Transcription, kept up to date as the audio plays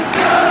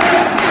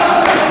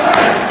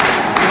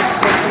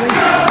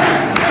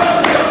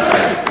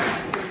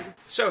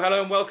Hello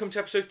and welcome to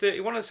episode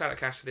 31 of the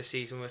Saladcast for this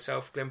season with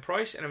myself, Glenn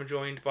Price, and I'm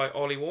joined by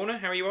Ollie Warner.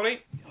 How are you,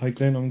 Ollie? Hi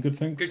Glenn, I'm good,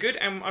 thanks. Good.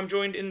 And I'm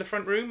joined in the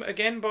front room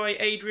again by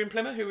Adrian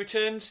Plimmer, who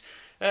returns,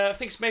 I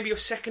think it's maybe your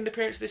second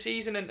appearance of the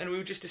season, and we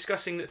were just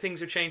discussing that things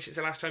have changed since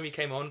the last time you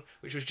came on,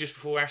 which was just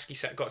before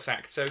Askey got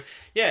sacked. So,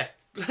 yeah,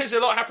 there's a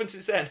lot happened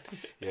since then.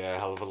 Yeah, a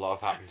hell of a lot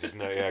have happened,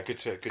 isn't it? Yeah, good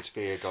to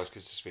be here, guys.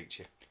 Good to speak to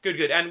you.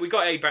 Good. And we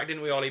got Aid back,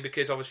 didn't we, Ollie?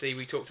 Because obviously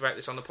we talked about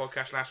this on the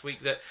podcast last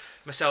week that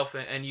myself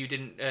and you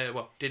didn't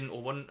want to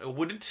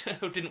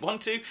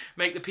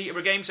make the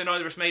Peterborough game, so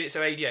neither of us made it.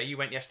 So Aid, you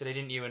went yesterday,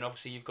 didn't you? And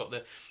obviously you've got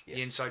the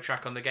inside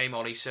track on the game,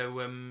 Ollie. So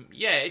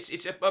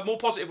it's a more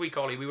positive week,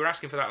 Ollie. We were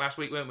asking for that last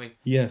week, weren't we?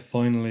 Yeah,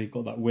 finally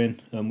got that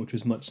win, which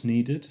was much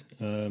needed,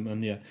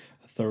 a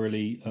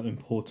thoroughly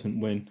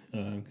important win,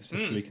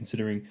 especially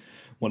considering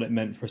what it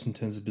meant for us in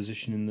terms of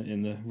position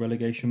in the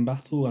relegation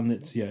battle. And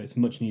it's a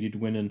much needed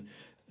win. And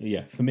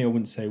for me, I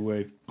wouldn't say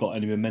we've got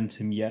any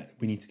momentum yet.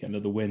 We need to get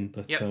another win,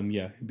 but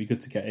it'd be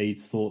good to get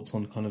Aid's thoughts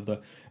on kind of the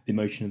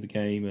emotion of the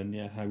game and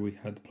how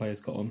the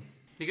players got on.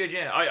 You're good,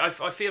 yeah. I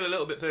feel a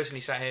little bit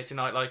personally sat here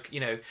tonight like,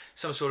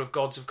 some sort of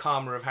gods of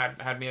karma have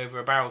had me over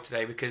a barrel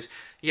today, because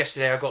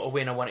yesterday I got a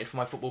win I wanted for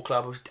my football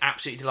club. I was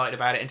absolutely delighted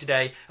about it, and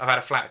today I've had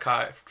a flat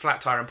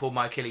tyre and pulled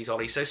my Achilles,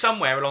 Ollie. So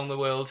somewhere along the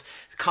world,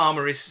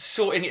 karma is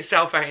sorting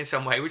itself out in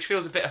some way, which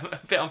feels a bit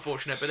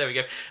unfortunate, but there we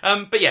go.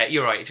 But yeah,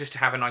 you're right, just to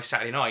have a nice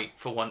Saturday night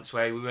for once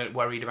where we weren't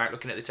worried about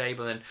looking at the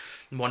table and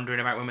wondering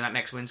about when that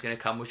next win's going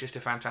to come was just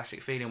a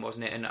fantastic feeling,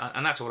 wasn't it?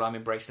 And that's all I'm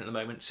embracing at the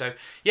moment. So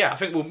yeah, I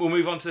think we'll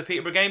move on to the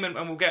Peterborough game and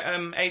we'll get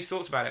Aid's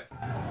thoughts about it.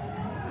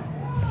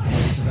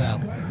 Savell,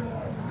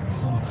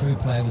 former Crewe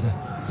player with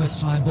a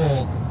first-time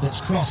ball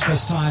that's crossed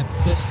first time,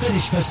 that's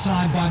finished first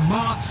time by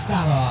Mark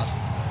Stallard.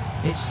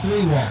 It's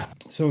 3-1.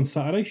 So on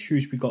Saturday,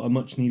 Shrewsbury got a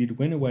much-needed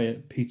win away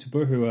at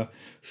Peterborough, who are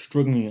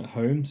struggling at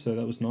home, so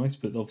that was nice.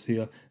 But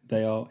obviously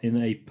they are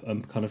in a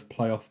kind of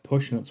playoff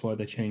push, and that's why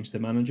they changed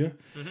their manager.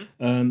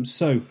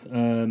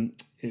 Mm-hmm.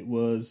 It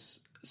was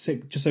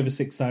just over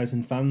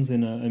 6,000 fans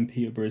in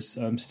Peterborough's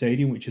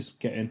stadium, which is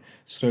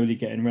slowly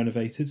getting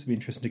renovated. So it'll be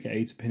interesting to get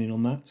Aid's opinion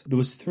on that. There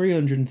was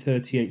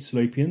 338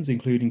 Slopians,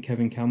 including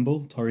Kevin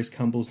Campbell, Tyrese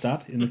Campbell's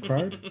dad, in the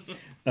crowd.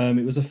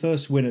 It was the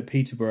first win at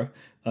Peterborough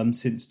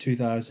since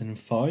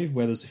 2005,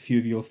 where there's a few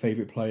of your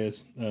favourite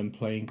players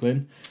playing,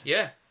 Glenn.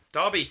 Yeah,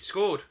 Derby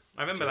scored.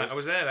 I remember that. I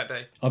was there that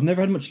day. I've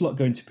never had much luck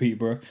going to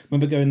Peterborough. I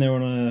remember going there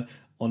on a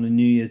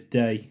New Year's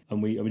Day,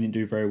 and we didn't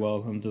do very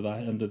well under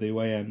the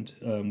away end,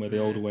 where the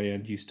old away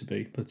end used to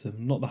be. But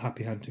not the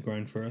happy hunting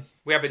ground for us.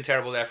 We have been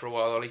terrible there for a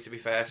while, Ollie, to be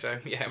fair. So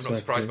yeah, I'm not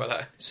surprised by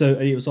that. So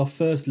it was our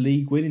first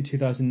league win in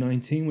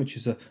 2019, which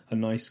is a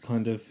nice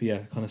kind of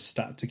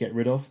stat to get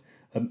rid of.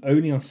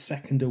 Only our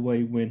second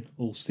away win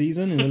all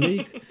season in the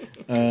league,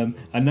 and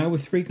now we're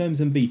 3 games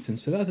unbeaten.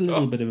 So that's a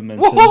little bit of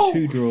momentum. Woo-hoo!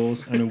 2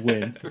 draws and a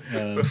win.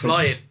 We're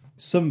flying.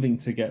 Something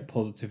to get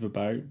positive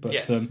about. But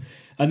yes. And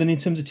then in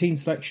terms of team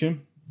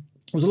selection,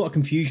 there was a lot of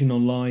confusion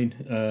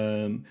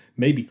online,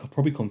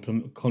 probably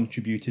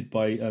contributed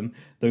by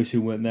those who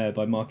weren't there,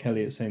 by Mark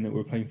Elliott saying that we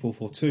were playing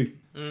 4-4-2.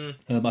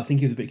 I think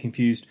he was a bit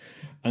confused,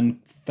 and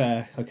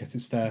I guess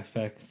it's fair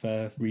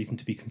reason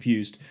to be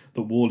confused,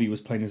 that Worley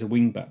was playing as a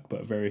wing-back,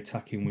 but a very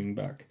attacking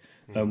wing-back.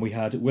 We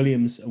had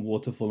Williams and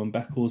Waterfall and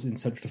Beckles in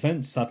central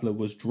defence. Sadler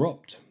was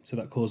dropped, so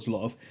that caused a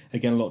lot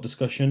of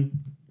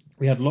discussion.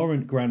 We had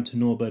Laurent, Grant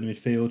and Norburn in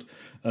midfield,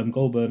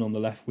 Goulburn on the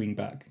left wing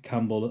back,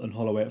 Campbell and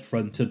Holloway up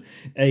front. And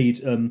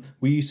Aid,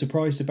 were you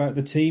surprised about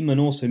the team?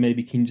 And also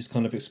maybe can you just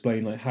kind of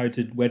explain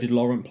where did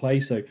Laurent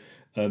play? So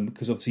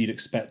because obviously you'd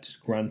expect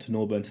Grant and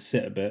Norburn to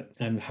sit a bit,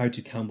 and how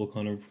did Campbell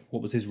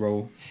what was his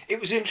role? It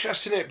was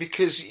interesting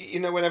because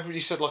when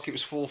everybody said it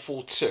was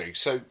 4-4-2,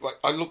 so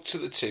I looked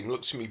at the team,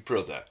 looked at my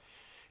brother,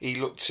 he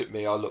looked at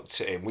me, I looked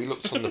at him, we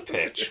looked on the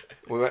pitch,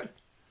 we went,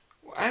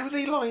 how are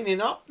they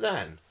lining up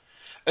then?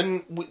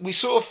 And we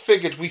sort of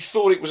figured, we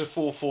thought it was a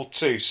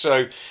 4-4-2,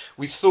 so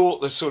we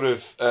thought the sort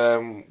of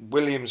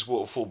Williams,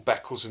 Waterfall,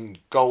 Beckles and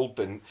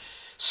Goulburn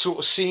sort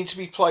of seemed to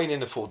be playing in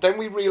the 4. Then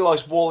we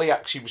realised Wally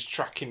actually was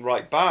tracking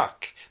right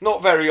back.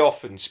 Not very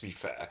often, to be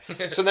fair.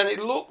 So then it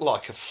looked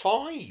like a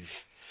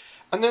 5.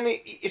 And then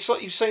it's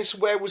like you're saying, so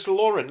where was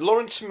Laurent?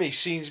 Laurent, to me,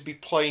 seems to be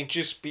playing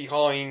just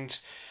behind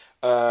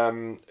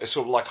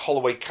sort of like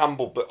Holloway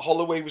Campbell, but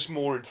Holloway was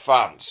more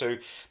advanced, so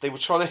they were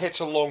trying to hit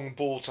a long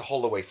ball to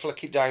Holloway,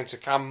 flick it down to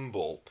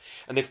Campbell,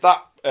 and if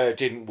that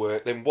didn't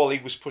work, then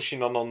Wally was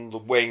pushing on the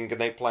wing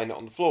and they playing it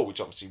on the floor, which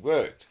obviously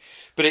worked.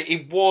 But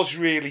it was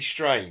really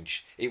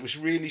strange. It was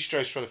really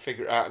strange trying to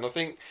figure it out, and I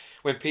think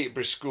when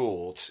Peterborough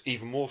scored,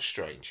 even more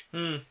strange.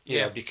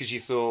 Because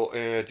you thought,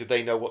 did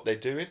they know what they're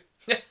doing?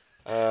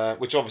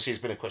 Which obviously has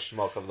been a question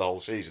mark over the whole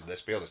season,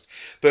 let's be honest.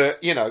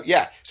 But,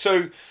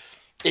 so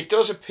it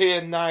does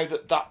appear now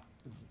that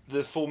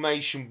the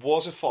formation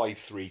was a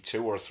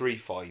 5-3-2 or a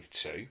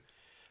 3-5-2,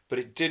 but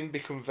it didn't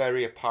become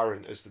very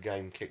apparent as the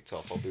game kicked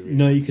off.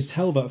 No, you could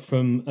tell that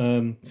from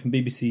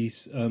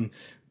BBC's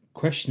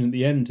question at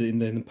the end in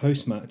the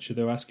post-match.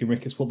 They were asking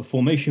Ricketts what the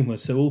formation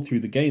was, so all through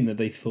the game that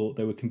they thought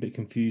they were a bit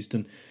confused,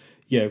 and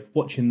yeah,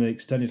 watching the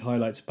extended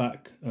highlights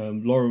back,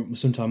 Laurent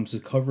sometimes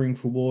was covering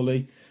for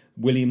Worley.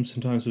 Williams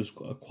sometimes was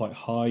quite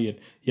high, and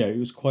yeah, it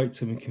was quite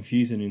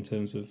confusing in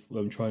terms of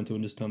trying to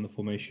understand the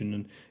formation.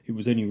 And it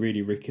was only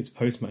really Ricketts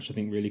post match, I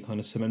think, really kind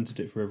of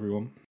cemented it for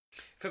everyone.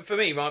 For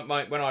me,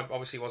 when I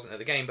obviously wasn't at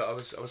the game, but I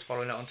was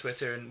following it on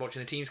Twitter and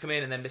watching the teams come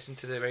in, and then listening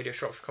to the Radio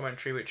Shropshire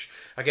commentary, which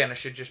again I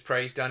should just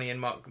praise Danny and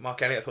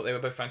Mark Elliott. I thought they were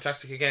both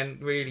fantastic. Again,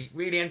 really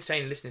really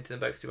entertaining listening to them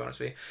both, to be honest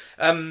with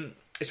you.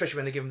 Especially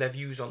when they give them their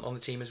views on the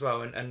team as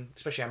well, and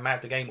especially how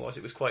mad the game was.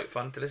 It was quite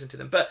fun to listen to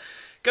them. But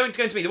going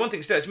to me, the one thing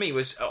that stood out to me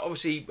was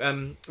obviously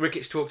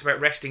Ricketts talked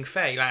about resting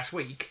Faye last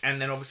week, and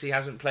then obviously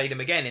hasn't played him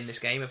again in this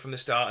game and from the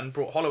start, and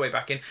brought Holloway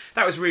back in.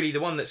 That was really the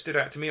one that stood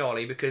out to me,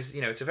 Ollie, because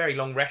it's a very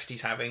long rest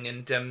he's having,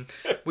 and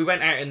we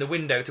went out in the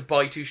window to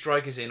buy 2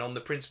 strikers in on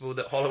the principle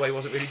that Holloway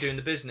wasn't really doing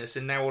the business,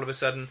 and now all of a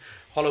sudden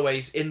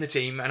Holloway's in the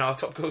team and our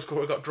top goal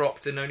scorer got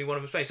dropped and only one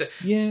of us playing. So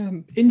yeah,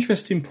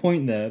 interesting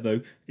point there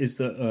though is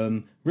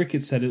that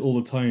Ricketts said it all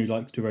the time he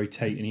likes to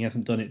rotate, and he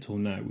hasn't done it till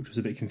now, which was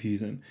a bit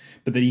confusing.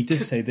 But then he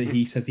does say that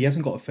he says he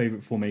hasn't got a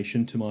favourite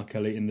formation to Mark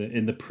Elliott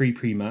in the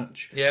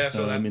pre-match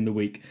in the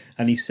week,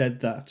 and he said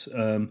that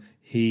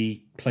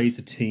he plays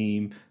a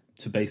team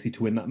to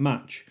win that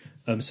match.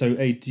 So,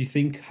 do you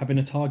think having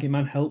a target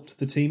man helped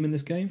the team in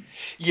this game?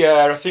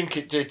 Yeah, I think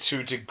it did to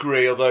a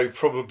degree, although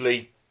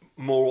probably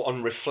more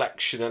on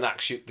reflection and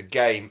actually at the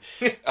game.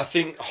 I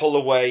think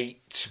Holloway,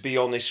 to be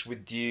honest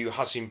with you,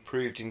 has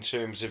improved in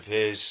terms of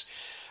his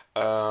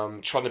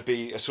trying to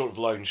be a sort of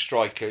lone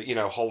striker,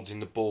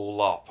 holding the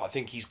ball up. I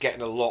think he's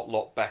getting a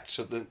lot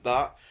better than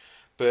that.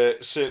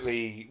 But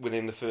certainly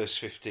within the first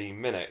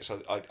 15 minutes,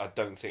 I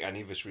don't think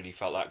any of us really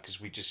felt that,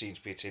 because we just seemed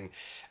to be hitting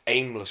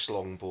aimless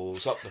long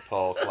balls up the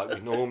park like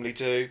we normally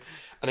do.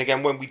 And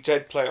again, when we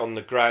did play it on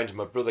the ground,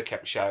 my brother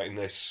kept shouting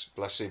this,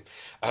 bless him,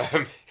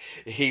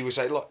 he was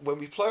saying, look, when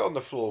we play on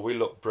the floor, we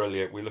look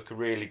brilliant, we look a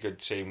really good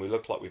team, we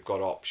look like we've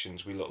got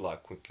options, we look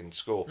like we can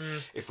score.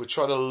 If we're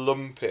trying to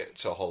lump it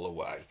to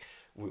Holloway,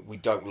 we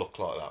don't look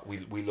like that.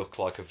 We look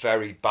like a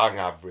very bang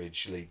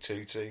average League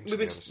Two team. We've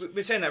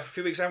been saying that for a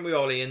few weeks, haven't we,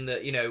 Ollie? In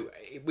that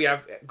we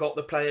have got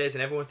the players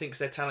and everyone thinks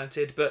they're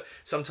talented, but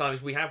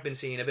sometimes we have been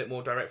seeing a bit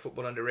more direct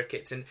football under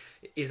Ricketts. And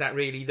is that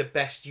really the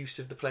best use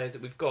of the players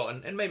that we've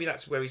got? And maybe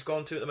that's where he's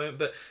gone to at the moment.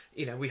 But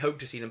we hope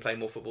to see them play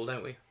more football,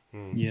 don't we?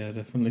 Yeah,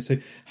 definitely. So,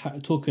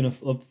 talking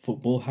of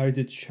football, how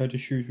did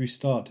Shrewsbury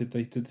start? Did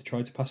they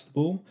try to pass the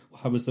ball?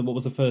 What was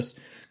the first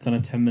kind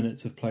of 10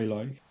 minutes of play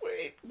like?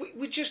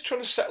 We're just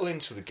trying to settle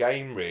into the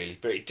game, really,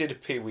 but it did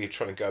appear we were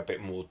trying to go a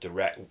bit more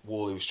direct.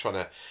 Worley was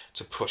trying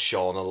to push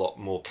on a lot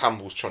more.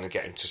 Campbell was trying to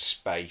get into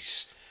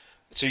space.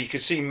 So you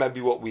could see maybe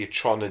what we were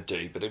trying to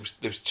do, but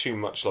there was too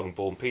much long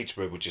ball, and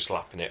Peterborough were just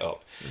lapping it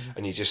up.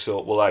 And you just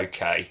thought, well,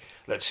 okay,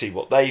 let's see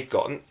what they've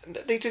got. And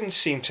they didn't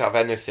seem to have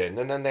anything,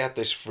 and then they had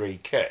this free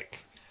kick.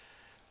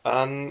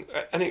 And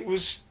it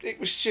was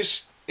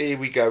just, here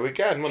we go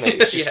again, wasn't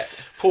it? It's just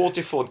poor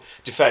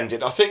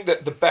defending. I think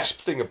that the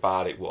best thing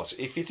about it was,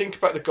 if you think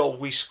about the goal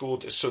we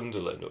scored at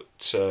Sunderland,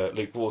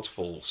 Luke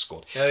Waterfall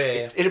scored,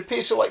 it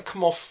appears to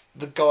come off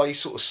the guy's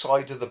sort of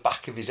side of the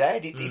back of his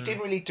head. It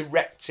didn't really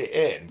direct it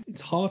in.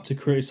 It's hard to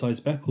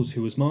criticise Beckles,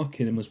 who was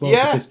marking him as well,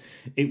 because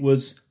it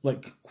was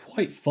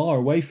quite far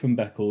away from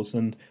Beckles,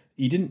 and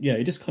he didn't. Yeah,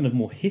 he just kind of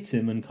more hit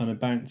him and kind of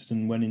bounced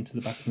and went into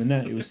the back of the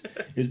net. It was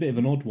a bit of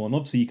an odd one.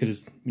 Obviously, you could have,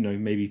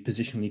 maybe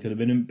positionally could have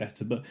been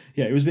better, but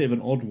yeah, it was a bit of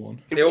an odd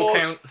one. They all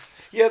count.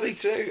 Yeah, they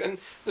do. And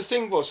the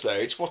thing was, though,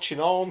 it's watching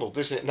Arnold,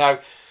 isn't it? Now,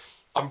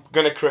 I'm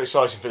going to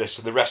criticise him for this.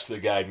 For the rest of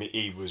the game,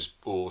 he was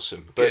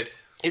awesome. But Good.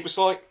 It was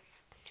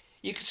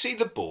you could see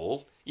the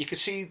ball, you could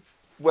see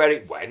where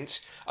it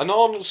went, and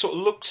Arnold sort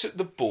of looks at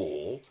the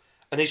ball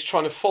and he's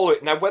trying to follow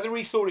it. Now, whether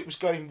he thought it was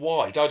going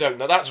wide, I don't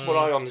know. That's what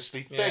I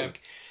honestly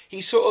think. He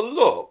sort of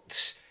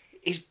looked,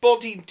 his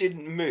body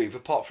didn't move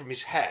apart from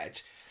his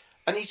head,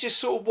 and he just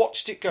sort of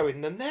watched it go in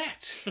the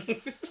net.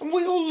 And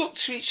we all looked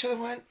to each other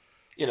and went,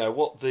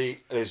 what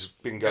has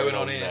been going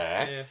on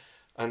there? Yeah.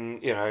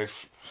 And,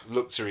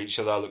 looked at each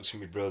other, I looked at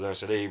my brother and I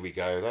said, here we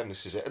go, then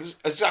this is it. And it's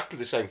exactly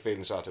the same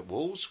feelings I had at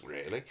Wolves,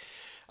 really.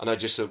 And I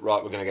just thought,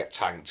 right, we're going to get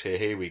tanked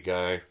here we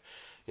go.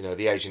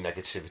 The age of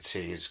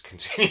negativity is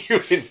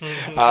continuing.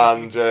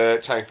 And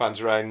Town fans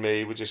around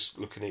me were just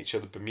looking at each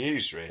other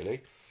bemused,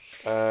 really.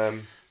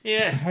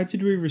 How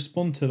did we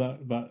respond to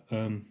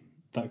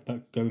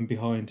that going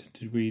behind?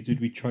 Did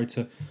we try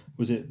to,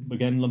 was it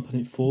again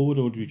lumping it forward,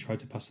 or did we try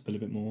to pass the ball a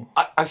bit more?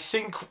 I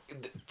think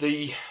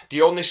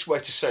the honest way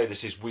to say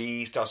this is we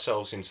eased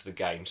ourselves into the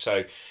game.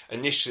 So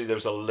initially there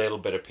was a little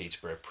bit of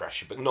Peterborough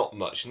pressure, but not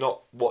much,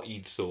 not what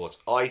you'd thought.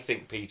 I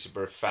think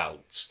Peterborough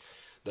felt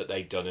that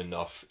they'd done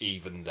enough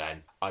even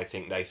then. I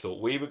think they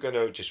thought we were going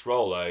to just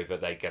roll over.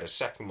 They'd get a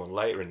second one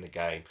later in the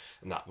game,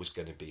 and that was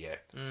going to be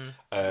it.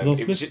 I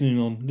was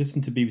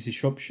listening to BBC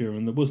Shropshire,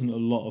 and there wasn't a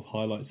lot of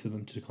highlights of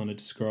them to kind of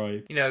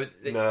describe. You know,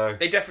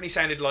 they definitely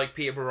sounded like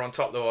Peterborough on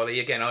top, though, Ollie.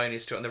 Again, I only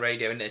listened to it on the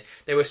radio, and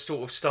they were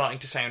sort of starting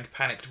to sound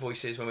panicked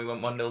voices when we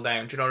went 1-0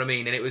 down. Do you know what I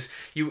mean? And it was,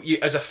 you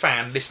as a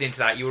fan, listening to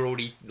that, you were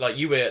already, like,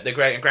 you were at the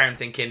ground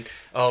thinking,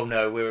 oh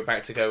no, we're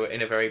about to go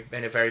in a very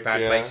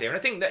bad place here. And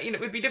I think that, you know,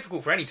 it would be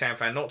difficult for any town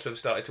fan not to have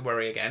started to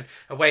worry again.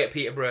 Away at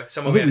Peterborough,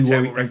 someone I think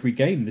we worry every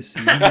game this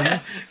season.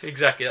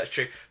 Exactly, that's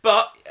true.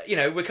 But, you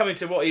know, we're coming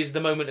to what is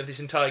the moment of this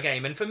entire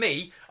game. And for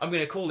me, I'm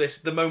going to call this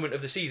the moment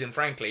of the season,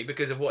 frankly,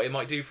 because of what it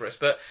might do for us.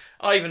 But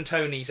Ivan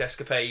Toney's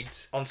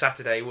escapades on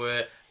Saturday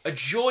were a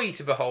joy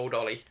to behold,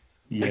 Ollie.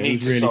 Yeah,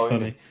 it was really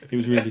funny. It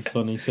was really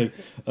funny. So,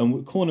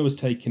 corner was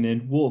taken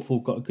in. Waterfall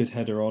got a good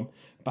header on.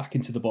 Back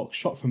into the box.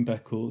 Shot from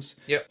Beckles.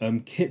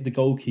 Yep. Hit the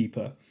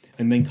goalkeeper.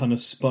 And then kind of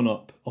spun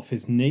up off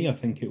his knee, I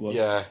think it was.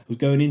 Yeah. Was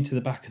going into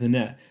the back of the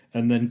net.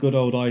 And then good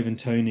old Ivan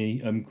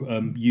Toney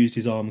used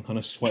his arm and kind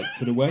of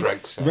swiped it away.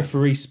 The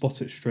referee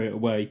spotted it straight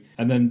away.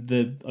 And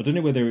then I don't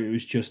know whether it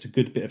was just a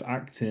good bit of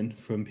acting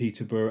from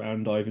Peterborough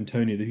and Ivan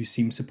Toney, who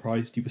seemed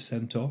surprised he was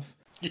sent off.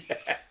 Yeah.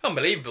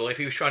 Unbelievable if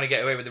he was trying to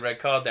get away with the red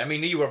card there. I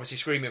mean, you were obviously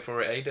screaming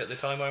for it, Aid, at the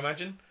time, I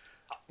imagine.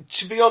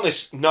 To be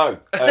honest, no.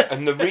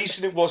 And the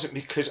reason it wasn't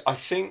because I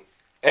think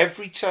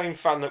every town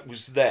fan that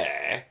was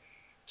there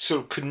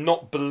sort of could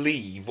not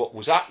believe what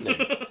was happening.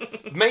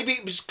 Maybe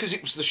it was because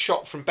it was the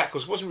shot from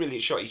Beckles. It wasn't really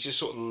a shot. He just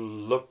sort of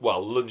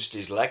lunged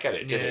his leg at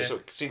it, didn't it? So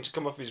it seemed to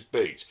come off his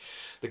boot.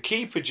 The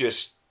keeper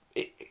just...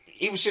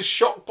 He was just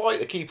shocked by it,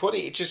 the keeper,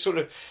 wasn't he? It just sort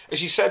of,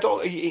 as you said,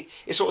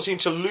 it sort of seemed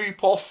to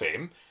loop off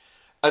him.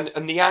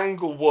 And the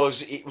angle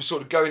was, it was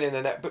sort of going in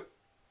the net. But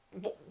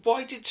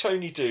why did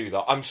Toney do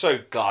that? I'm so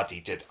glad he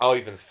did.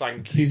 Ivan,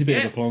 thank you. He's a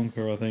bit of a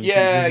plonker, I think.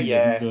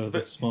 Yeah.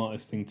 The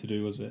smartest thing to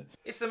do, was it?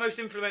 It's the most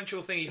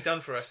influential thing he's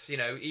done for us. You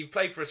know, he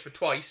played for us for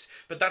twice,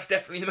 but that's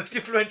definitely the most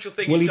influential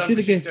thing he's done. Well,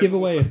 he did give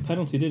away a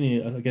penalty, didn't he,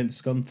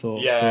 against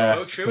Scunthorpe?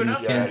 Yeah. True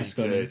enough. Yeah, he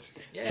did.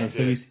 Yeah.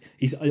 So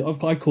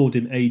I called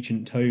him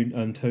Agent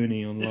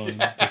Toney online.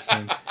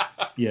 But,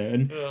 yeah,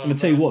 and I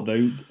tell you what,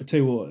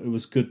 it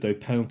was good though.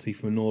 Penalty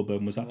for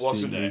Norburn was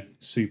absolutely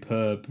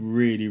superb.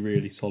 Really,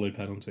 really solid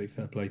penalty.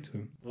 Fair play to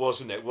him.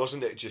 Wasn't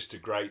it just a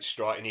great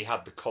strike? And he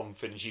had the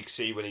confidence. You could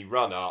see when he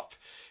ran up,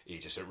 he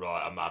just said,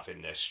 right, I'm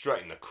having this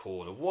straight in the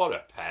corner. What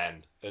a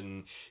pen.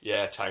 And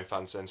yeah, town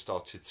fans then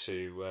started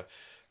to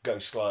go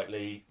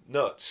slightly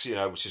nuts, you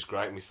know, which is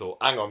great. And we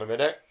thought, hang on a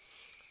minute.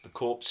 The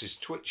corpse is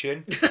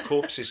twitching.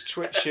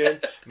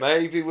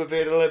 Maybe we're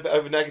being a little bit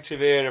over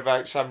negative here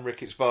about Sam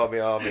Rickett's Barmy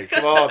Army.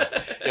 Come on,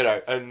 you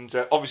know. And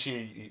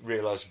obviously, you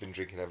realise I've been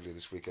drinking heavily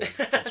this weekend.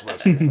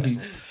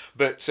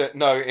 But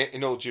no,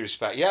 in all due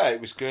respect, yeah, it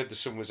was good. The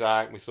sun was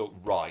out, and we thought,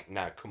 right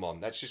now, come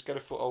on, let's just get a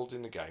foothold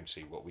in the game,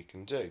 see what we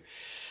can do.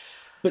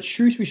 But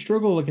Shrewsbury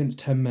struggle against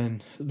 10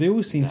 men. They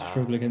always seem to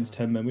struggle against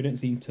 10 men. We don't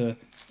seem to...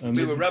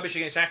 we were rubbish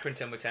against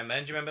Accrington with 10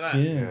 men. Do you remember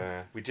that?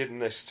 Yeah, we didn't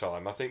this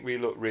time. I think we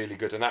looked really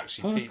good. And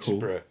actually,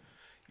 Peterborough,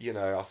 you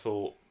know, I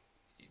thought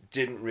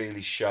didn't really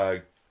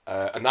show.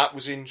 And that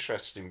was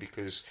interesting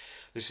because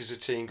this is a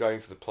team going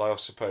for the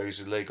playoffs,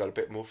 supposedly. Got a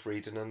bit more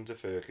freedom under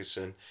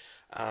Ferguson.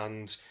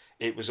 And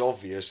it was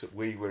obvious that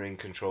we were in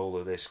control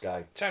of this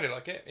game. Sounded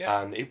like it,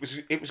 yeah. And it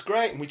was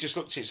great. And we just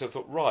looked at it and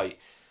thought, right...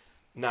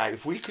 Now,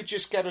 if we could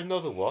just get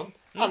another one,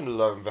 and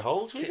lo and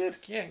behold, we did.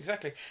 Yeah,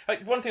 exactly.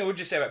 One thing I would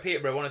just say about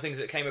Peterborough, one of the things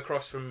that came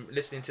across from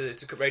listening to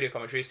radio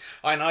commentaries,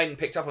 and I hadn't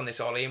picked up on this,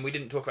 Ollie, and we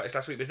didn't talk about this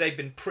last week, was they've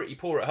been pretty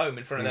poor at home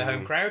in front of their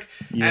home crowd.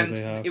 Yeah, and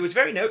it was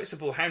very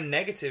noticeable how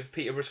negative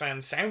Peterborough's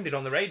fans sounded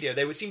on the radio.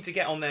 They would seem to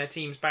get on their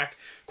team's back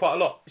quite a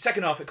lot.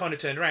 Second half, it kind of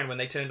turned around when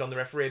they turned on the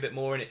referee a bit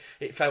more, and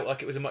it felt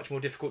like it was a much more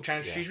difficult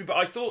challenge for Shrewsbury. But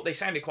I thought they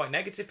sounded quite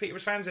negative,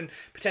 Peterborough's fans, and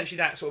potentially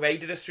that sort of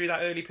aided us through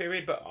that early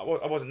period, but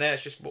I wasn't there.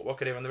 It's just what I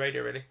could hear on the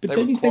radio, really. But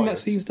don't you think that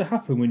seems to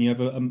happen when you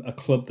have a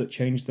club that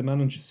changed the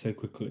managers so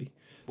quickly?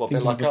 Well, a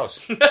bit like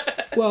us.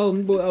 well,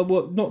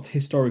 not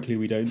historically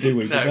we don't, do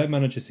we? But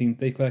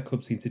their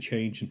clubs seem to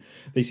change, and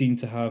they seem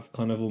to have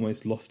kind of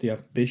almost lofty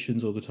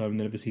ambitions all the time, and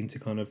they never seem to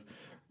kind of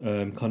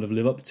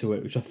live up to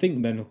it, which I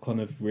think then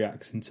kind of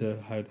reacts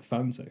into how the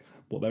fans are,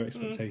 what their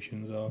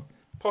expectations are.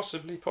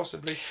 Possibly.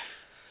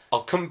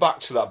 I'll come back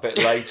to that bit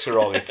later,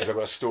 Ollie, because I've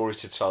got a story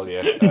to tell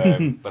you.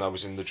 When I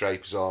was in the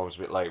Draper's Arms a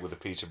bit late with a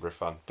Peterborough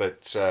fan.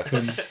 But,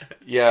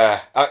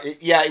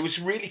 it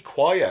was really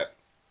quiet.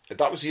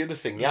 That was the other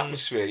thing, the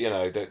atmosphere, you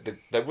know,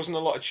 there wasn't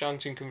a lot of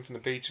chanting coming from the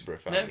Peterborough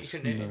fans. No, you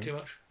couldn't hear it too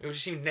much. It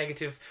just seemed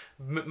negative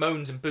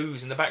moans and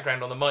boos in the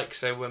background on the mic,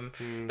 so,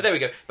 but there we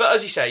go. But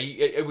as you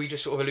say, we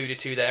just sort of alluded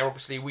to there,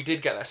 obviously, we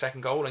did get that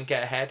second goal and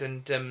get ahead,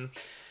 and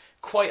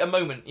quite a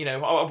moment, you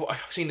know.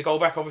 I've seen the goal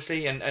back,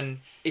 obviously, and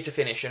it's a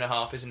finish and a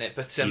half, isn't it?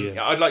 But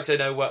I'd like to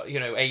know what,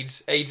 you know,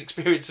 Aid's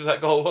experience of that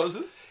goal was.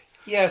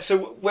 Yeah, so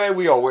where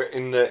we are, we're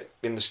in the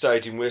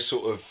stadium, we're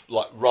sort of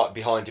like right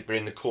behind it, but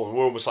in the corner.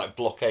 We're almost like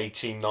block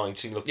 18,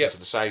 19, looking to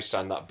the south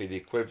stand, that'd be the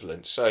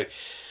equivalent. So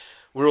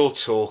we're all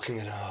talking,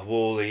 and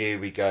Wally, here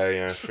we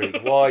go.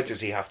 Why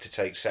does he have to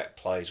take set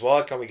plays?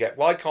 Why can't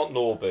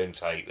Norburn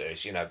take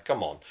this?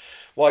 Come on,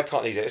 why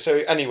can't he do it? So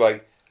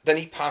anyway, then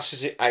he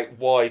passes it out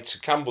wide to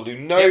Campbell, who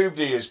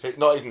nobody has picked,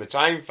 not even the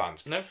Town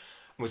fans. No. And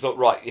we thought,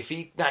 right, if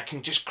he now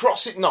can just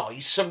cross it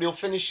nice, somebody will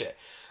finish it.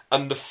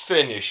 And the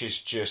finish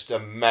is just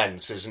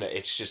immense, isn't it?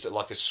 It's just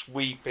like a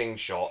sweeping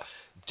shot,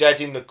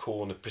 dead in the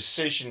corner,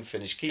 precision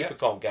finish. Keeper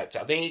can't get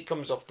to. I think it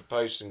comes off the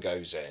post and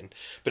goes in,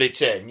 but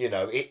it's in.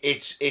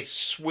 It's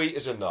sweet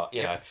as a nut.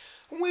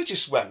 And we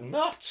just went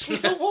nuts. We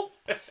thought, well,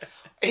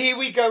 here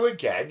we go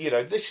again.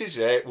 This is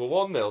it. We're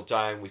 1-0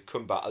 down. We've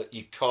come back.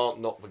 You can't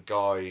knock the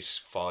guys'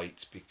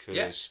 fight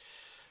because.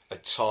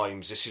 At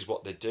times, this is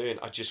what they're doing.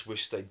 I just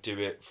wish they'd do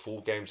it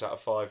 4 games out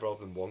of 5 rather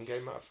than 1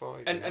 game out of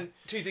 5. And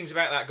 2 things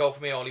about that goal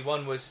for me, Ollie.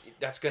 One was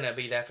that's going to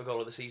be there for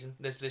goal of the season.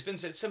 There's been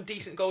some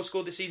decent goals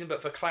scored this season,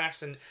 but for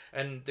class and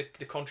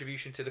the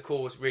contribution to the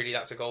cause, really,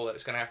 that's a goal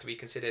that's going to have to be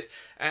considered.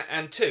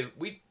 And 2,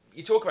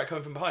 you talk about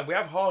coming from behind. We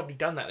have hardly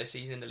done that this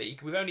season in the league.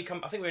 I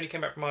think we only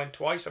came back from behind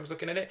twice. I was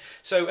looking at it.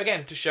 So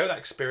again, to show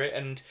that spirit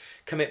and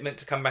commitment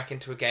to come back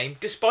into a game,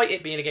 despite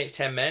it being against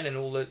 10 men and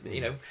all the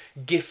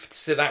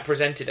gifts that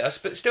presented us,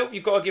 but still,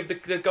 you've got to give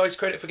the guys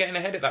credit for getting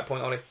ahead at that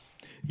point, Ollie.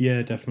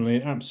 Yeah, definitely,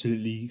 an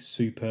absolutely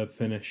superb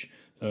finish.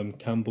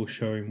 Campbell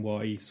showing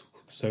why he's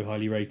so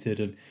highly rated,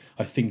 and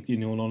I think,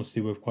 in all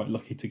honesty, we're quite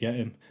lucky to get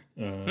him.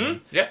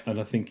 And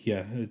I think,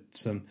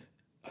 it's.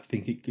 I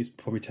think it's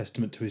probably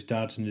testament to his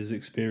dad and his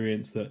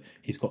experience that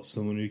he's got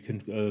someone who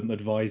can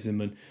advise him.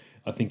 And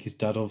I think his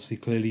dad obviously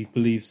clearly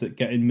believes that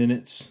getting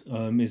minutes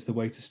is the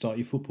way to start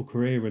your football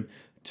career. And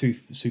 2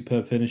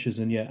 superb finishes,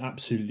 and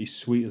absolutely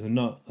sweet as a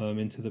nut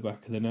into the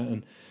back of the net.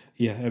 And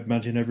I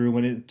imagine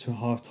everyone went into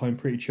half time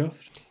pretty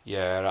chuffed.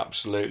 Yeah,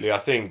 absolutely. I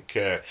think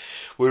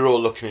we're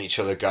all looking at each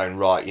other going,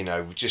 right,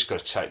 we've just got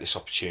to take this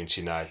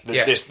opportunity now.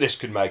 This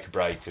could make or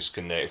break us,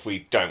 couldn't it? If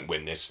we don't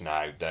win this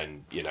now,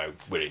 then,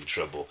 we're in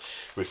trouble.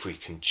 But if we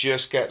can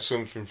just get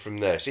something from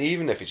this,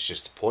 even if it's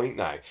just a point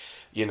now,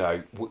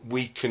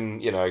 we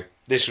can,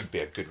 this would be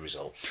a good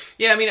result.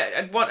 Yeah, I mean,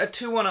 a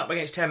 2-1 up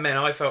against 10 men,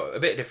 I felt a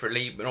bit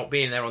differently, but not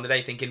being there on the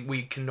day, thinking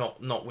we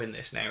cannot not win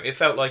this now. It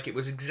felt like it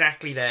was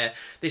exactly there.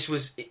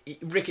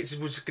 Ricketts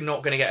was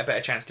not going to get a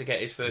better chance to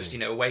get his first,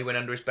 away win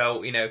under his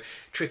belt,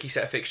 tricky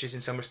set of fixtures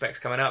in some respects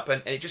coming up,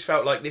 and it just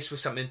felt like this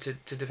was something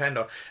to defend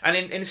on. And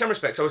in some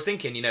respects, I was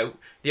thinking,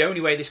 the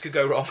only way this could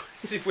go wrong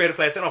is if we had a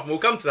player sent off, and we'll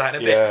come to that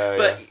in a bit.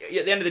 But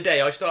at the end of the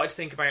day, I started to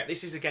think about,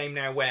 this is a game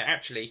now where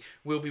actually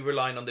we'll be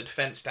relying on the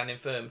defence standing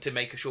firm to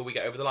make sure we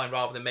get over the line,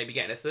 rather than maybe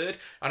getting a third.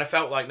 And I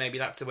felt like maybe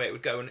that's the way it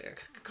would go, and it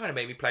kind of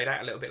maybe played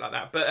out a little bit like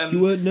that. But you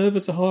weren't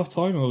nervous at half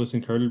time? I was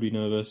incredibly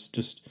nervous.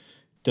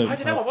 I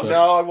don't know. I wasn't.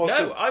 No, I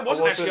wasn't. No, I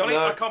wasn't actually.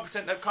 No. I can't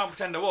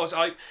pretend I was.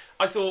 I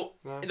thought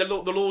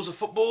the laws of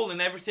football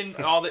and everything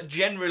are that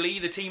generally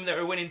the team that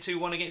are winning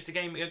 2-1 against a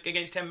game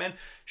against 10 men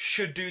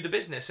should do the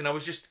business, and I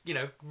was just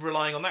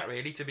relying on that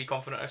really to be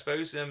confident. I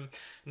suppose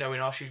knowing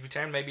our Shrewsbury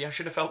Town, maybe I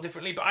should have felt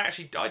differently, but I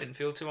didn't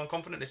feel too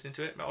unconfident listening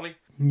to it, Ollie.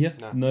 Yeah,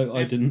 no,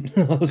 I didn't.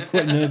 I was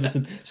quite nervous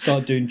and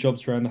started doing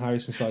jobs around the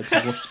house and started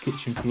to wash the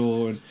kitchen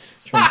floor and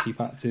try and keep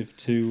active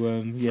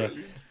to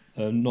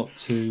not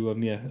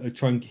to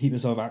try and keep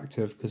myself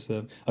active, because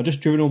I'd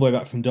just driven all the way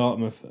back from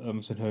Dartmouth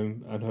and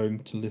home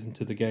to listen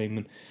to the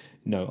game,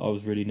 and I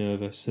was really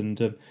nervous. And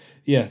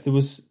there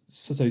was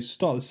start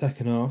of the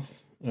second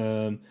half. It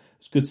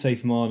was a good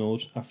save from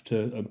Arnold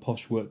after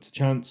Posh worked a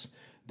chance.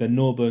 Then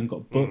Norburn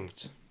got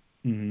booked,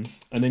 and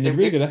then you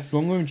really good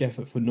long range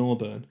effort for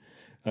Norburn,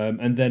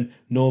 and then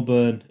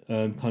Norburn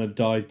kind of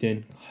dived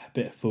in, a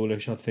bit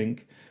foolish I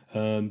think,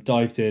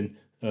 dived in,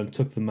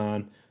 took the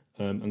man.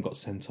 And got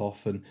sent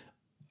off, and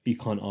you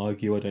can't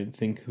argue, I don't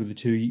think, with the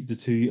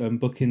two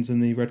bookings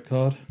and the red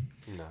card.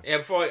 No. Yeah,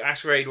 before I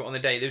ask Radio on the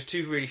day, there's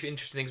 2 really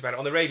interesting things about it.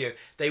 On the radio,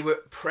 they were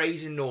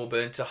praising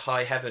Norburn to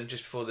high heaven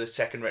just before the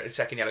second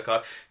yellow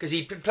card, because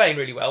he'd been playing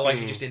really well,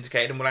 as you just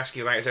indicated, and we'll ask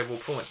you about his overall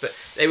performance. But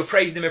they were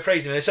praising him, and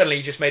then suddenly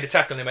he just made a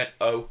tackle, and they went,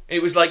 oh.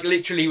 It was like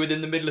literally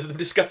within the middle of them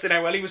discussing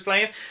how well he was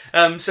playing.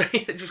 So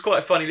it was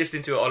quite funny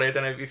listening to it, Ollie. I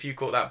don't know if you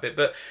caught that bit.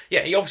 But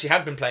yeah, he obviously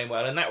had been playing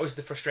well, and that was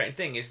the frustrating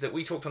thing, is that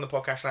we talked on the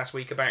podcast last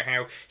week about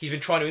how he's been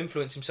trying to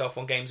influence himself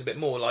on games a bit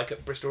more, like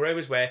at Bristol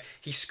Rovers, where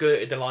he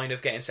skirted the line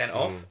of getting sent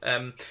off.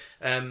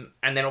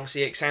 And then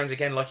obviously it sounds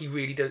again like he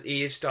really does.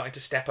 He is starting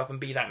to step up and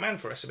be that man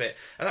for us a bit,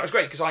 and that was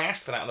great, because I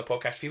asked for that on the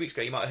podcast a few weeks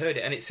ago. You might have heard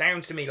it, and it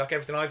sounds to me like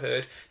everything I've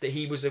heard that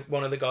he was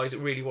one of the guys that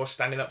really was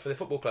standing up for the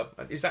football club.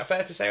 Is that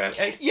fair to say,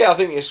 eh? Yeah, I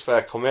think it's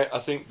fair comment. I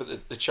think,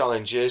 but the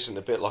challenge is, and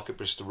a bit like at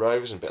Bristol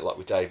Rovers, and a bit like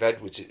with Dave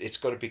Edwards, it's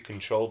got to be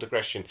controlled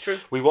aggression. True.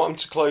 We want them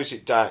to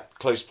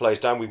close players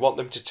down. We want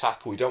them to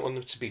tackle. We don't want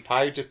them to be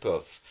powder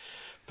puff.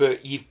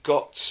 But you've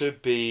got to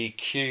be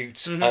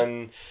cute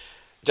and.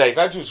 Dave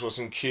Edwards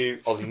wasn't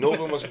cute, Ollie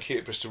Norburn wasn't cute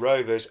at Bristol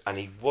Rovers, and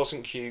he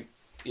wasn't cute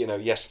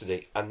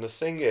yesterday. And the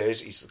thing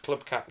is, he's the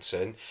club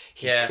captain.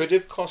 He Yeah. could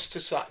have cost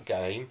us that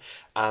game,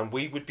 and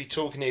we would be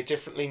talking here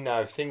differently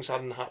now if things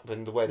hadn't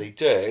happened the way they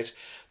did.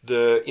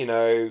 It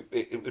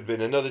would have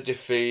been another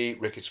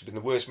defeat. Ricketts would have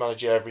been the worst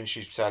manager ever in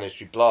Shrewsbury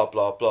history. Blah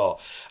blah blah.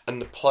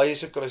 And the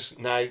players have got us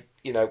now.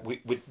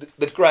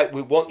 They're great.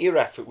 We want your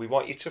effort. We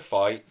want you to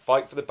fight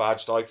for the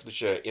badge, die for the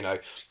shirt.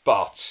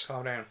 But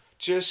Calm down.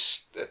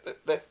 just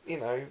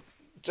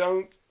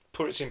don't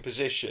put us in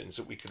positions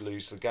that we could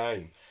lose the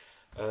game.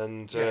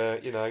 And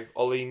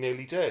Ollie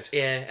nearly did.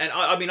 Yeah, and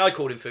I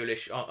called him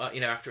foolish.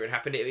 After it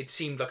happened, it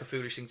seemed like a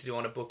foolish thing to do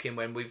on a booking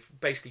when we've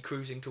basically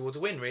cruising towards a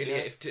win,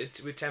 really,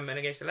 with 10 men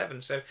against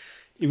 11. So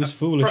it was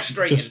foolish.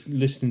 frustrating. Just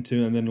listening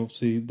to it, and then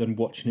obviously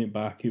watching it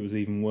back, it was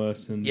even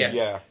worse. And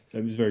Yeah.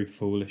 it was very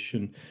foolish.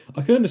 And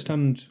I can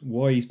understand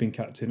why he's been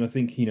captain. I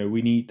think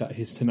we need that,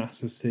 his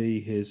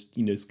tenacity, his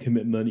his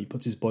commitment. He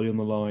puts his body on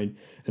the line,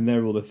 and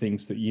they're all the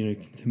things that can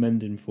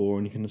commend him for.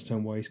 And you can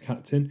understand why he's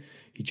captain.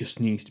 He just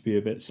needs to be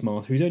a bit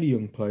smarter. He's only a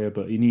young player,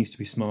 but he needs to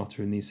be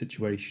smarter in these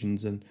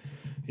situations. And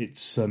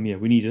it's we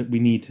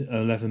need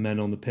 11 men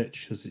on the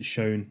pitch, as it's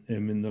shown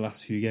in the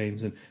last few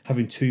games, and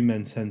having 2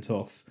 men sent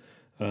off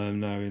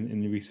now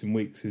in the recent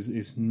weeks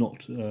is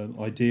not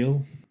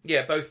ideal.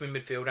 Yeah, both in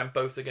midfield, and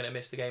both are going to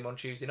miss the game on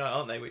Tuesday night,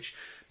 aren't they? Which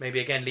maybe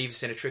again leaves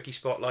us in a tricky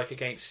spot, like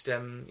against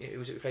who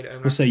was it we played at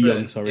home? We'll say Burton.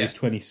 young, sorry, Yeah. he's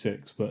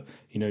 26, but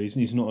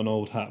he's not an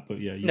old hat. But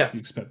yeah, you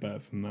expect better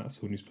from that.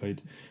 Someone who's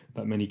played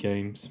that many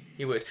games.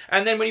 You would.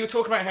 And then when you were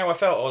talking about how I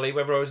felt, Ollie,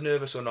 whether I was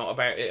nervous or not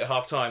about it at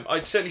half time,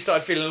 I certainly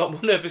started feeling a lot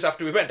more nervous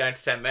after we went down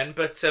to 10 men.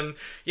 But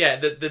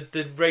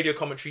the radio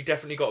commentary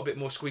definitely got a bit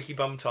more squeaky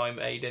bum time,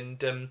 Aid.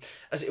 And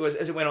as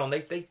it went on,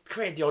 they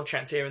created the odd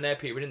chance here and there,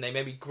 Peter, didn't they?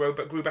 Maybe grew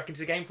back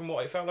into the game from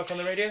what it felt like on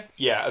the radio.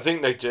 Yeah, I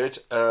think they did.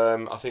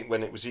 I think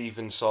when it was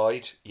even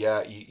side,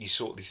 you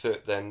sort of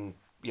thought then,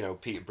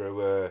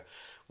 Peterborough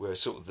were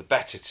sort of the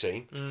better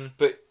team.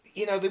 But,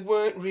 they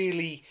weren't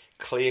really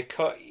clear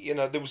cut.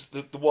 There was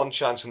the one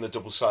chance in the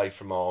double save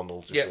from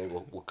Arnold, which I think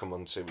we'll come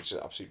on to, which is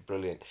absolutely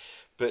brilliant.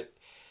 But,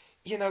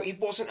 it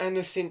wasn't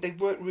anything, they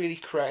weren't really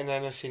creating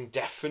anything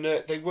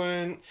definite. They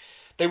were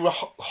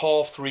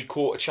half,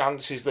 3/4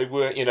 chances. They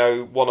weren't,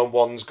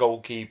 one-on-ones,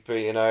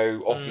 goalkeeper,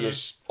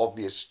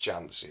 obvious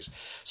chances.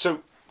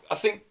 So I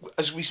think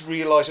as we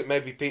realised that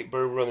maybe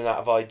Peterborough were running out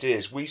of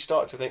ideas, we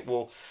started to think,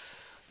 well,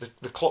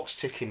 the clock's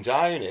ticking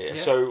down here,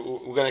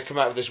 so we're going to come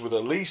out of this with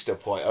at least a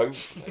point,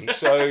 hopefully.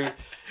 So,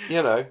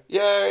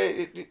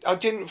 I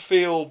didn't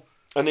feel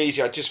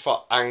uneasy. I just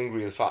felt angry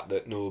with the fact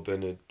that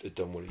Norburn had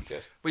done what he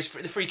did. The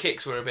free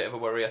kicks were a bit of a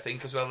worry, I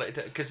think, as well,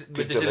 because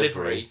with the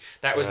delivery,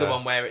 that was the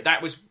one where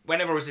that was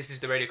whenever I was listening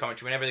to the radio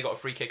commentary, whenever they got a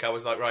free kick, I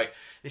was like, right,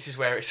 this is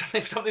where if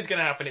something's going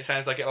to happen, it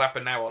sounds like it'll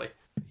happen now, Ollie.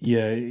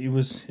 Yeah, it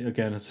was,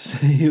 again, as I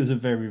say, it was a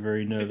very,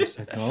 very nervous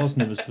second. I was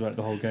nervous throughout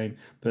the whole game,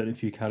 burnt a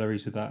few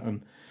calories with that.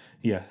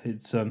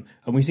 It's and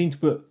we seemed to,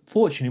 but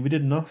fortunately we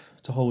did enough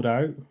to hold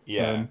out.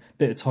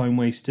 Bit of time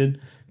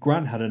wasted.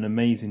 Grant had an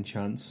amazing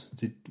chance.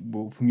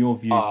 From your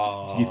view,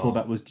 did you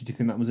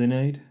think that was in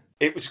Aid?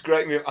 It was a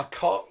great move. I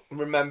can't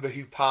remember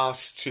who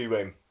passed to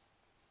him.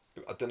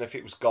 I don't know if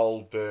it was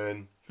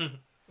Goldburn.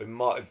 It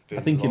might have been.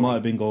 I think it might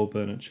have been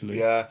Goldburn, actually.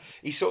 Yeah,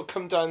 he sort of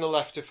come down the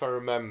left, if I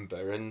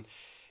remember, and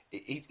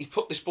he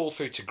put this ball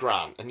through to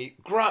Grant, and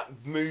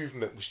Grant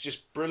movement was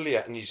just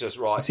brilliant. And he says,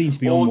 right, he seemed to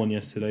be on one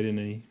yesterday, didn't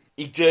he?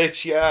 He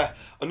did, yeah.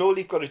 And all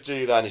you've got to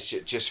do then is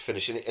just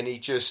finish it. And he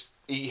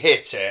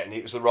hit it, and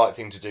it was the right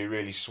thing to do,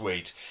 really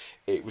sweet.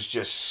 It was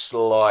just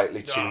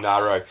slightly too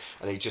narrow,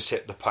 and he just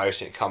hit the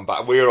post and it come back.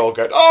 And we were all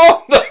going,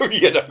 oh, no,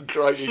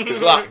 crazy,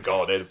 because that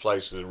got in, the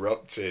place was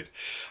erupted.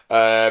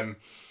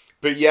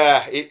 But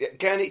yeah,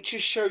 it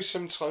just shows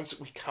sometimes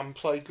that we can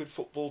play good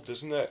football,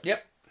 doesn't it?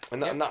 Yep.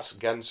 And that's,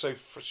 again, so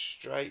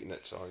frustrating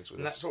at times with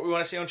us. That's what we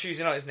want to see on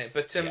Tuesday night, isn't it?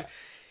 But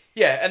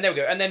yeah, and there we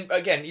go. And then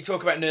again, you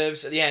talk about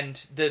nerves at the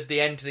end.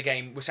 The end of the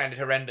game was sounded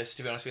horrendous,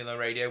 to be honest with you, on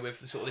the radio, with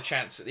the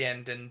chants at the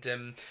end.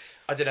 And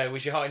I don't know,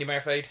 was your heart in your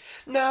mouth, Aid?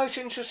 No, it's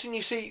interesting.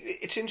 You see,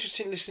 it's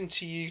interesting listening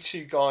to you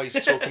two guys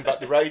talking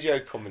about the radio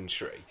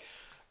commentary,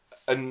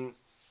 and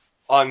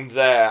I'm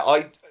there.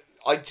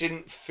 I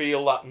didn't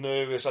feel that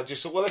nervous. I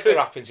just thought, well, if it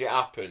happens, it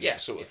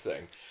happens, sort of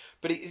thing.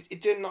 But it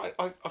didn't.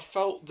 I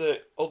felt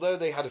that although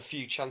they had a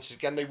few chances,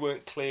 again, they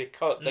weren't clear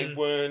cut. They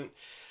weren't.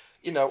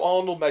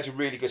 Arnold made a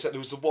really good save. There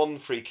was the one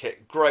free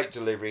kick, great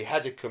delivery,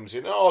 header comes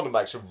in, and Arnold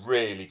makes a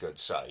really good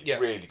save. Yeah.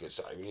 Really good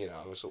save.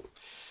 I was sort of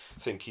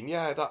thinking,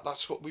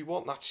 that's what we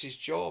want. That's his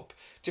job.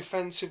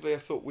 Defensively, I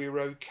thought we were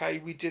okay.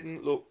 We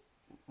didn't look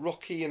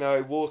rocky.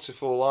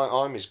 Waterfall,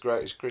 I'm his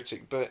greatest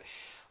critic, but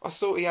I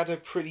thought he had a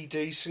pretty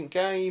decent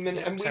game, and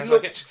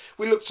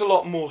we looked a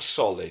lot more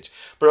solid.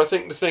 But I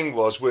think the thing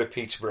was, were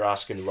Peterborough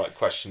asking the right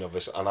question of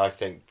us, and I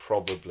think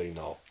probably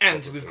not.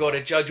 And we've got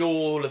to judge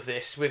all of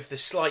this with the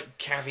slight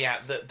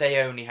caveat that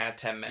they only had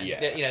 10 men.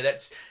 Yeah.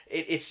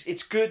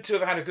 It's good to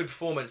have had a good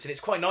performance, and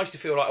it's quite nice to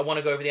feel like I want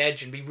to go over the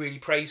edge and be really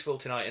praiseful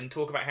tonight and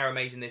talk about how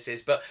amazing this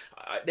is. But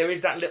there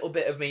is that little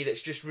bit of me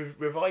that's just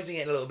revising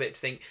it a little bit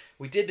to think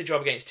we did the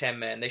job against 10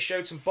 men. They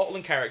showed some bottle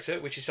and character,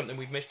 which is something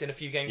we've missed in a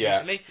few games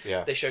recently.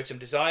 Yeah. They showed some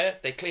desire.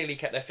 They clearly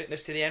kept their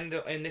fitness to the end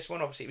in this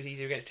one. Obviously, it was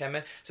easier against 10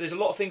 men. So there's a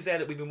lot of things there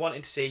that we've been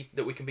wanting to see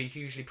that we can be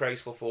hugely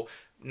praiseful for.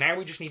 Now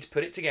we just need to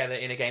put it together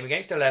in a game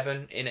against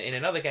 11, in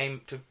another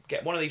game to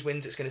get one of these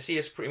wins that's going to see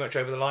us pretty much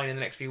over the line in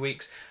the next few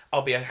weeks.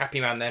 I'll be a happy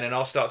man then, and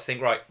I'll start to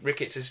think, right,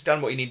 Ricketts has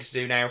done what he needed to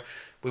do now.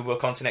 We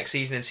work on to next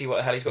season and see what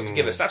the hell he's got to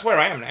give us. That's where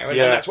I am now, and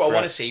that's what I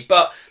want to see.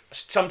 But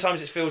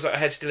sometimes it feels like a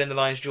head's still in the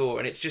lion's jaw,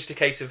 and it's just a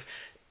case of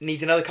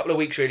needs another couple of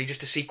weeks really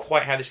just to see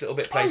quite how this little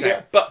bit plays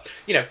out. But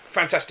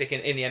fantastic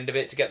in the end of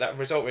it to get that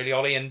result really,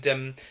 Ollie.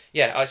 And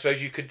I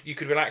suppose you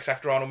could relax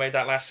after Arnold made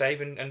that last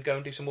save and go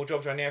and do some more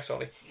jobs around the house,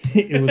 Ollie.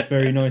 It was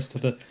very nice to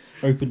have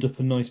opened up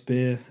a nice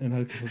beer and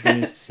had a couple of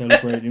beers to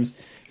celebrate.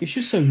 It's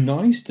just so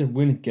nice to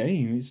win a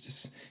game.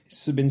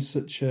 It's been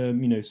such a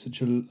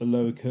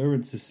low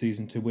occurrence this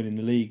season to win in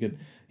the league, and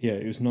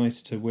it was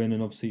nice to win,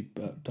 and obviously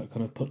that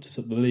kind of put us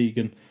up the league,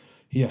 and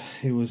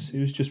it was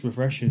just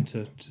refreshing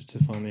to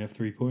finally have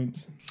 3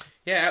 points.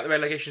 Yeah, out the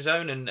relegation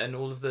zone and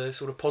all of the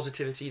sort of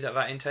positivity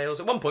that entails.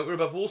 At one point we were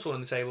above Walsall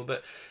on the table,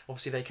 but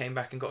obviously they came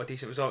back and got a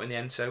decent result in the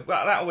end. So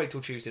that'll wait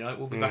till Tuesday night.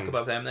 We'll be back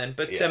above them then.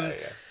 But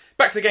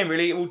back to the game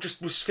really. We'll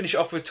finish it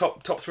off with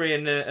top three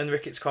and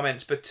Ricketts'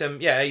 comments. But who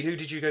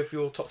did you go for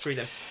your top three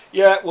then?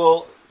 Yeah,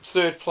 well,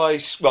 third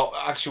place. Well,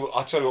 actually,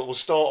 I'll tell you what. We'll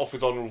start off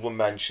with honourable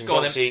mentions.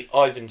 Obviously,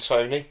 Ivan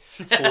Toney,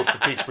 forward for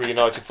Peterborough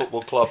United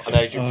Football Club and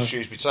agent for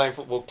Shrewsbury Town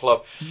Football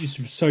Club.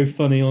 It's so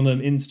funny on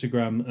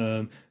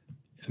Instagram.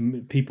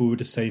 People were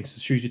just saying,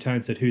 Shrewsbury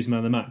Town said, "Who's man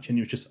of the match?" And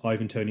it was just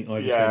Ivan Toney,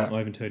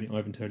 Ivan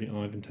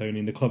Toney.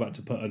 And the club had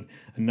to put an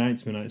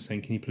announcement out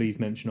saying, "Can you please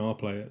mention our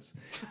players?"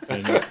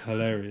 And it's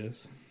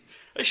hilarious.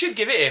 They should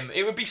give it him.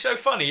 It would be so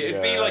funny.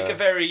 It'd be like a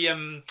very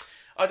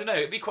I don't know.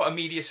 It'd be quite a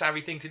media savvy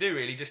thing to do,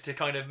 really, just to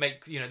kind of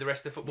make the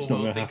rest of the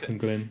football world think. Happen,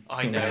 Glenn.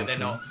 I know they're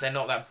not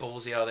that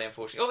ballsy, are they?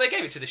 Unfortunately, they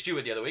gave it to the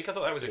steward the other week. I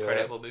thought that was a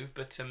creditable move,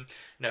 but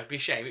no, it'd be a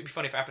shame. It'd be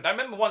funny if it happened. I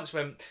remember once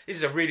when this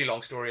is a really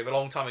long story of a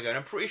long time ago, and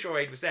I'm pretty sure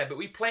Aid was there, but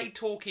we played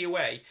Torquay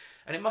away.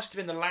 And it must have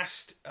been the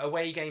last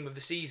away game of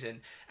the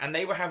season, and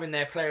they were having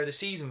their player of the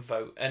season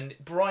vote, and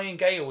Brian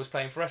Gale was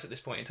playing for us at this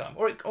point in time.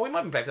 Or he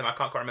might be playing for them, I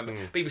can't quite remember.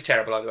 But he was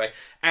terrible either way.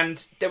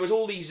 And there was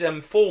all these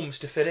forms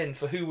to fill in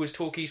for who was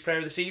Torquay's player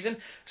of the season.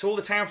 So all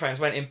the town fans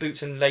went in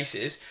boots and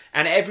laces,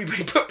 and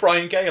everybody put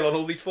Brian Gale on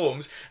all these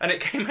forms, and it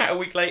came out a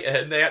week later,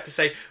 and they had to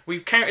say, we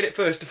counted it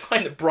first to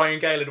find that Brian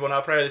Gale had won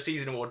our player of the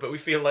season award, but we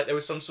feel like there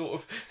was some sort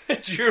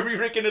of jury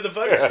rigging of the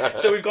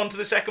votes, so we've gone to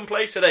the second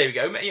place. So there we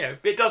go.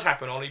 It does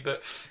happen, Ollie,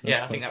 but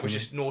I think that was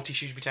just naughty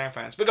Shrewsbury Town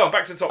fans. But go on,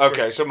 back to the top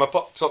three. Okay, so my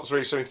top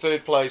three. So in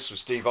third place was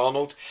Steve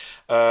Arnold.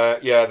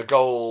 The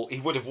goal,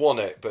 he would have won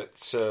it, but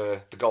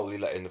the goal he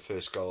let in, the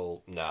first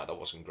goal, that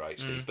wasn't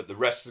great, Steve. But the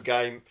rest of the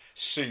game,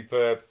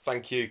 superb.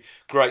 Thank you.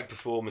 Great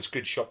performance,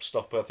 good shot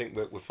stopper. I think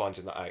we're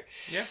finding that out.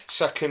 Yeah.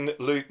 Second,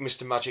 Luke,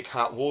 Mr. Magic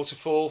Hat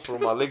Waterfall, for all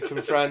my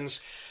Lincoln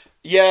friends.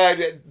 Yeah,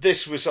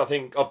 this was, I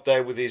think, up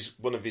there with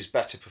one of his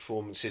better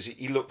performances.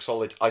 He looked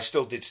solid. I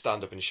still did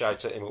stand up and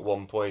shout at him at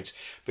one point,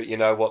 but you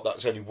know what?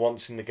 That's only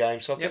once in the game.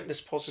 So I think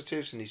there's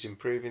positives, and he's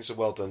improving. So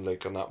well done,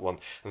 Luke, on that one.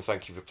 And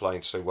thank you for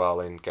playing so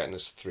well in getting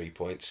us 3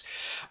 points.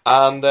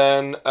 And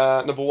then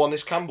number one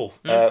is Campbell.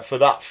 For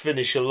that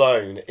finish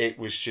alone, it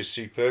was just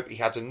superb. He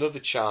had another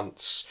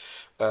chance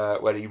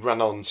where he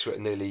ran onto it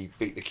and nearly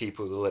beat the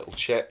keeper with a little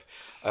chip.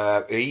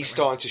 He's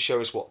starting to show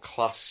us what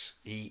class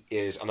he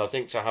is, and I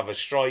think to have a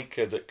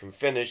striker that can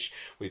finish,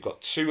 we've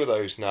got two of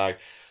those now,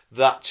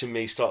 that to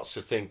me starts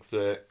to think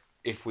that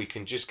if we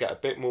can just get a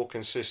bit more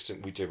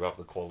consistent, we do have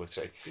the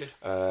quality.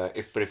 But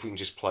if we can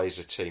just play as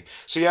a team.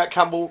 So yeah,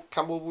 Campbell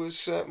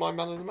was my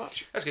man of the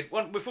match. That's good.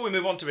 Before we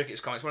move on to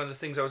Ricketts' comments, one of the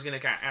things I was going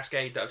to ask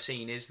Aid that I've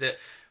seen is that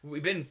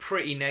we've been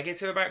pretty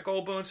negative about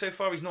Goldburn so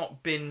far. He's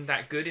not been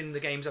that good in the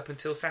games up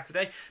until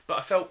Saturday, but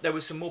I felt there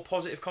was some more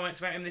positive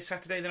comments about him this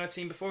Saturday than I'd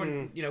seen before.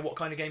 And what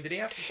kind of game did he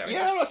have?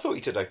 I thought he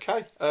did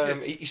okay.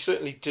 He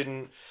certainly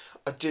didn't.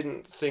 I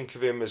didn't think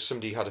of him as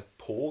somebody who had a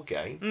poor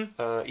game.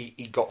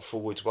 He got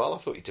forwards well. I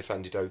thought he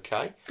defended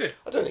okay. Good.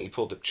 I don't think he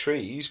pulled up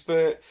trees,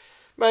 but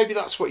maybe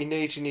that's what he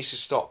needs. He needs to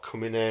start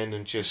coming in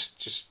and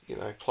just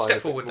play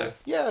step forward though.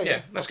 Yeah,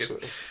 that's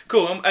absolutely. Good.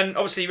 Cool. And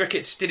obviously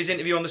Ricketts did his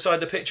interview on the side of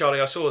the pitch, Charlie.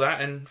 I saw that,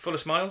 and full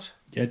of smiles.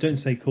 Yeah, don't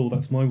say cool.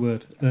 That's my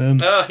word.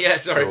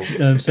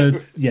 Sorry.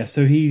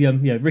 So he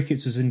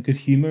Ricketts was in good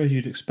humour as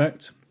you'd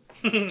expect.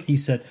 He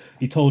said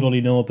he told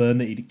Ollie Norburn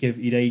that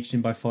he'd aged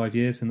him by 5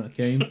 years in that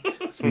game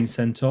for being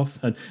sent off.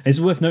 And it's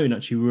worth noting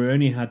actually we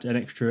only had an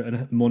extra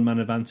one-man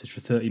advantage for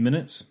 30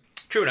 minutes.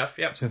 True enough,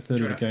 yeah. So a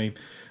third of the game.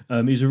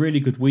 It was a really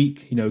good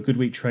week. A good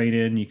week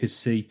training. You could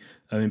see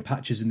in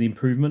patches in the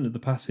improvement of the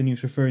passing he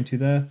was referring to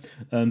there.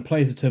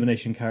 Players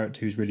determination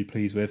character he was really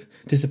pleased with.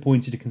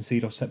 Disappointed to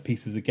concede off set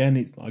pieces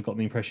again. I got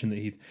the impression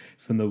that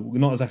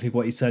not exactly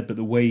what he said, but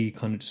the way he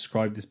kind of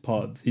described this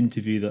part of the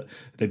interview that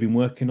they've been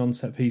working on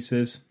set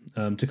pieces.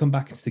 To come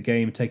back into the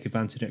game and take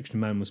advantage of extra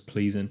man was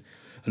pleasing.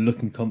 And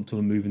looking comfortable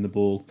and moving the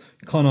ball.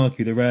 Can't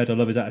argue the red. I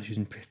love his attitude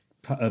and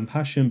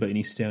passion, but he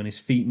needs to stay on his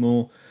feet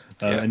more.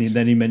 And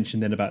then he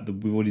mentioned then about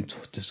we've already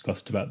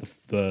discussed about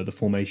the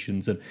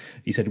formations, and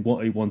he said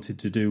what he wanted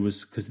to do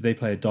was, because they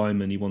play a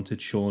diamond, he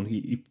wanted Sean.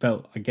 He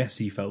felt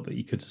that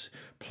he could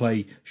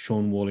play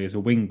Sean Whalley as a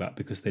wing back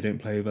because they don't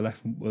play over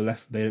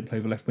left. They don't play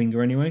over left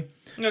winger anyway.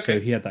 Okay. So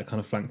he had that kind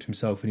of flank to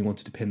himself, and he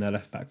wanted to pin their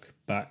left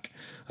back.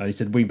 And he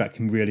said wing back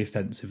can be really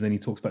offensive. Then he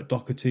talks about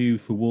Doherty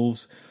for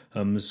Wolves.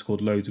 Has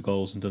scored loads of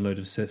goals and done loads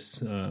of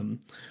assists.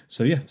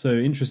 So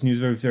interesting. He was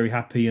very, very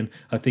happy, and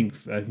I think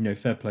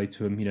fair play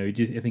to him.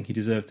 I think he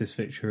deserved this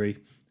victory,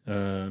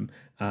 and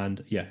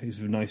yeah, it was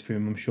nice for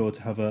him, I'm sure,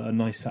 to have a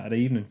nice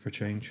Saturday evening for a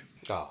change.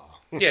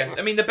 Yeah,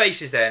 I mean the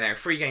base is there now.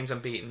 3 games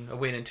unbeaten, a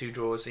win and 2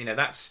 draws.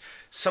 That's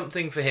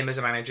something for him as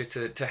a manager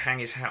to hang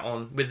his hat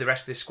on with the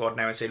rest of this squad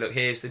now and say, look,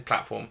 here's the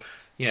platform.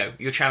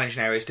 Your challenge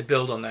now is to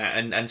build on that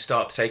and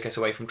start to take us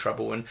away from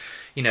trouble. And,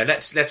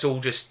 let's all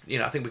just,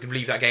 I think we can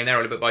leave that game there a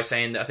little bit by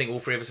saying that I think all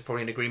 3 of us are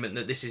probably in agreement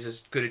that this is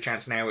as good a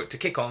chance now to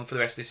kick on for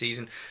the rest of the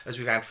season as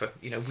we've had for,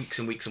 weeks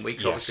and weeks and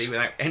weeks, yes. Obviously,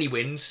 without any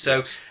wins.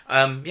 So,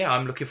 I'm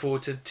looking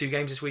forward to 2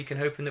 games this week and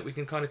hoping that we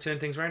can kind of turn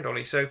things around,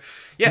 Ollie. So,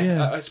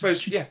 I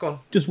suppose, go on.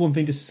 Just one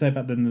thing just to say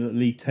about the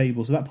league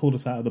table. So that pulled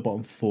us out of the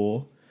bottom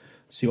 4.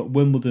 So you got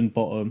Wimbledon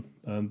bottom,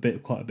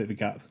 quite a bit of a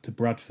gap to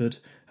Bradford,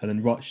 and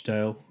then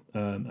Rochdale,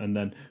 and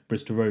then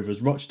Bristol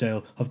Rovers.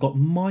 Rochdale have got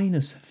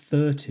minus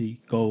 30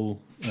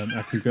 goal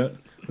aggregate,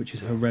 which is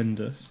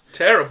horrendous.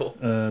 Terrible.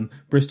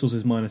 Bristol's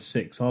is minus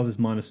 6, ours is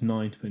minus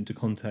 9 to put into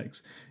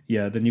context.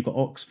 Yeah, then you've got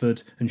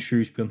Oxford and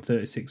Shrewsbury on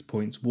 36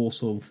 points,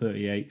 Walsall on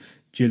 38,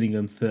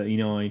 Gillingham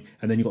 39,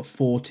 and then you've got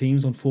 4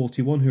 teams on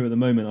 41 who at the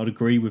moment I'd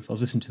agree with. I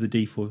was listening to the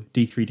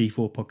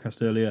D3-D4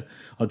 podcast earlier.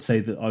 I'd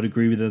say that I'd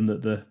agree with them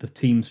that the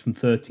teams from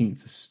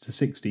 13th to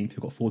 16th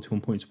who've got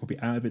 41 points are probably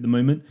out of it at the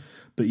moment.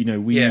 But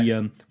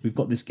we've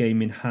got this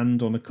game in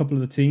hand on a couple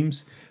of the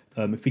teams.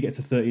 If we get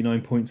to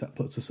 39 points, that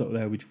puts us up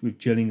there with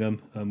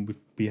Gillingham. We'd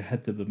be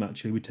ahead of them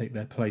actually. We'd take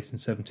their place in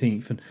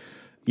 17th. And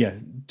yeah,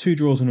 2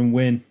 draws and a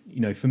win.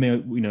 For me,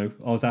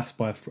 I was asked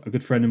by a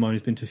good friend of mine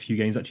who's been to a few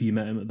games. Actually, you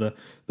met him at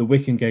the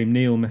Wycombe game.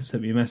 Neil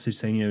sent me a message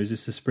saying, is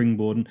this a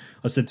springboard? And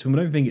I said to him, I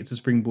don't think it's a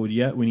springboard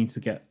yet. We need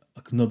to get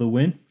another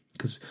win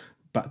because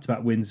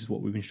back-to-back wins is what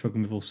we've been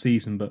struggling with all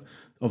season. But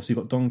obviously,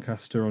 we've got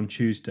Doncaster on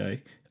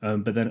Tuesday.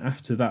 But then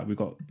after that, we've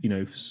got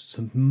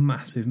some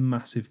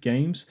massive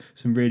games,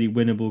 some really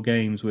winnable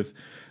games. We've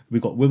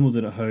got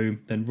Wimbledon at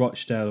home, then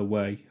Rochdale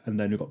away, and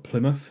then we've got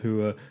Plymouth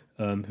who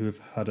have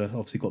had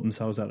obviously got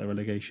themselves out of the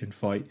relegation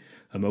fight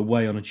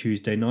away on a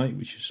Tuesday night,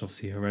 which is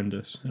obviously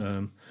horrendous.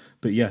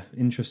 But yeah,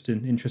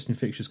 interesting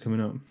fixtures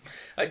coming up.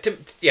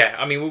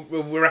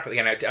 We'll wrap it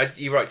again now.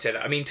 You're right to say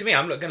that. I mean, to me,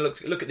 I'm going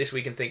to look at this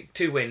week and think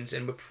 2 wins,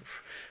 and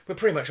we're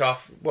pretty much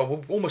off. Well,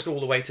 we're almost all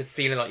the way to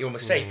feeling like you're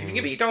almost safe. If you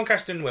can beat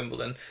Doncaster and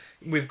Wimbledon,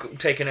 we've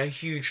taken a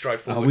huge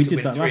stride forward. We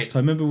did that last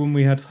time. Remember when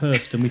we had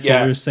Hurst and we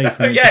thought we were safe?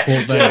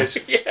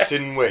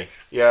 Didn't we?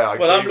 Yeah, I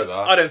agree with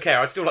that. I don't care.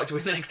 I'd still like to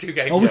win the next 2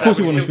 games. Oh, of course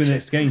we want to win the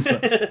next games,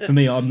 but for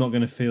me, I'm not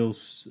going to feel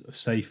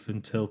safe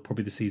until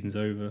probably the season's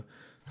over.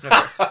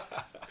 Okay.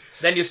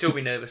 Then you'll still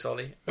be nervous,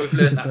 Ollie. We've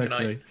learned that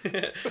tonight.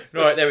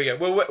 Right, there we go.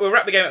 We'll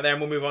wrap the game up there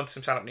and we'll move on to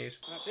some stand-up news.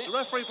 The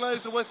referee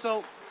blows the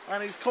whistle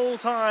and it's call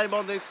time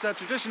on this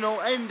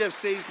traditional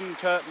end-of-season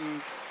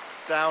curtain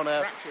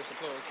downer.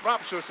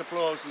 Rapturous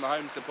applause from the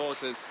home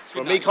supporters.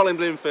 From me, Colin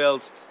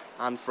Bloomfield,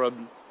 and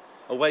from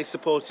away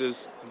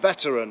supporters,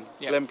 veteran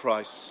Glenn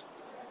Price.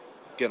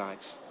 Good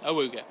night.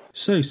 Awooga.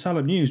 So,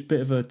 Salop News,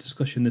 bit of a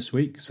discussion this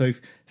week. So,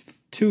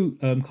 2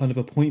 kind of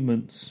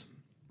appointments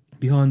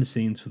behind the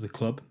scenes for the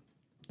club.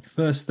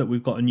 First, that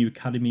we've got a new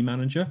academy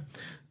manager.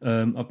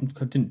 I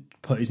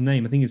didn't put his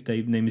name. I think his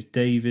name is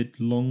David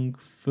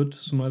Longford,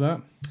 something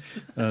like that.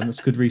 That's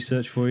good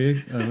research for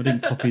you. I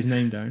didn't copy his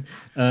name down.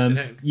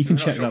 You can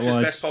check that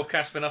one. Best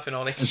podcast for nothing,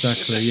 Ollie.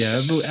 Exactly,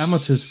 yeah.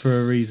 Amateurs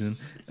for a reason.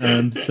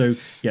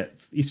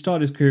 He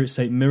started his career at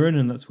St Mirren,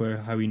 and that's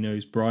how he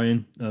knows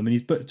Brian.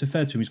 But to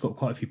fair to him, he's got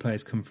quite a few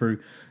players come through,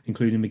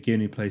 including McGinn,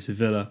 who plays for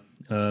Villa.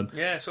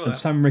 I saw that.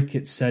 Sam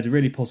Ricketts said a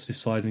really positive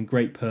side and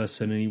great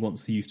person, and he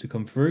wants the youth to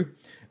come through.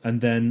 And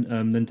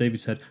then David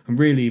said, I'm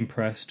really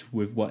impressed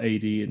with what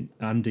Andy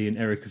and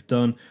Eric have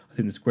done. I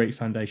think there's a great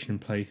foundation in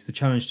place. The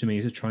challenge to me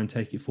is to try and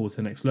take it forward to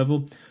the next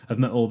level. I've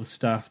met all the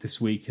staff this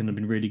week and I've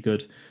been really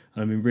good.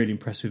 I've been really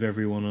impressed with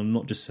everyone. I'm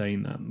not just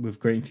saying that. With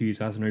great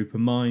enthusiasm and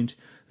open mind.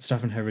 The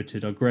staff in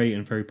Heritage are great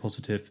and very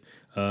positive.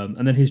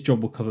 And then his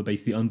job will cover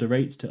basically under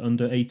 8s to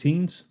under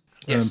 18s.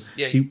 Yes.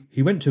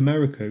 He went to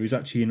America. He was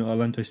actually in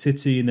Orlando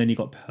City, and then he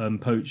got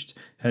poached,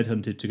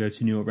 headhunted to go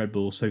to New York Red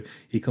Bull. So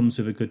he comes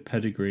with a good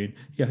pedigree,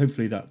 and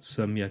hopefully that's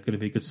going to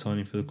be a good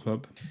signing for the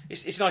club.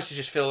 It's nice to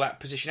just fill that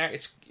position out.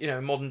 It's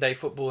modern day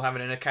football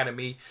having an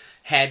academy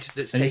head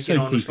that's and taking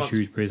on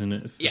responsibility. Shrewsbury, isn't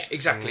it? Yeah,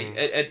 exactly.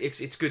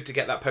 It's good to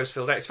get that post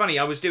filled out. It's funny.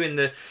 I was doing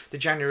the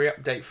January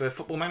update for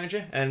Football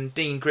Manager, and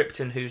Dean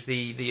Gripton, who's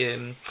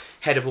the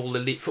head of all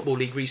the Football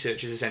League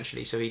researchers,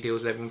 essentially. So he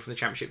deals with everyone from the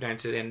Championship down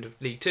to the end of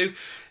League Two.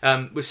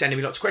 Was sending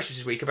me lots of questions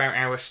this week about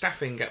our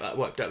staffing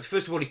worked up.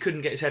 First of all, he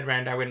couldn't get his head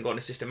around how we hadn't got an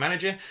assistant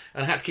manager,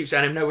 and I had to keep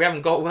saying to him, no, we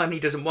haven't got one. He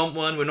doesn't want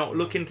one. We're not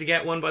looking to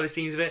get one by the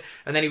seams of it.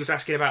 And then he was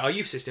asking about our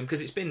youth system,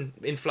 because it's been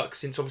in flux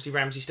since obviously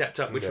Ramsey stepped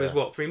up, which was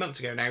 3 months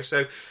ago now.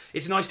 So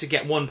it's nice to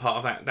get one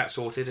part of that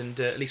sorted, and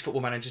at least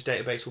Football Manager's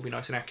database will be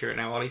nice and accurate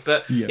now, Ollie.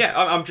 But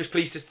I'm just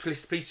pleased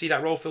to see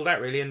that role filled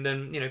out, really, and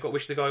got to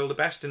wish the guy all the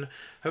best, and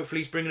hopefully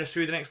he's bringing us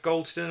through the next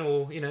Goldston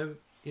or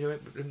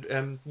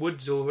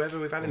Woods or whoever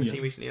we've had in the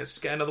team recently. Let's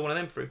get another one of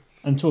them through.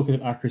 And talking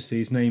of accuracy,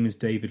 his name is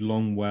David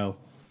Longwell.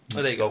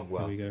 Oh, there you go.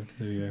 There we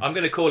go. I'm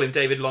going to call him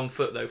David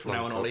Longfoot though from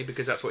now on, Ollie,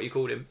 because that's what you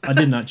called him. I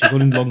didn't actually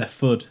call him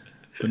Longfoot.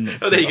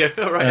 Oh, there you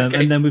go. All right,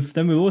 okay. And then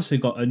we've also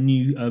got a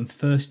new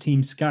first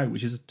team scout,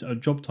 which is a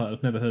job title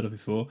I've never heard of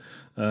before.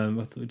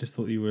 I just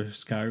thought you were a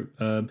scout.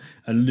 And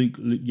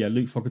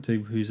Luke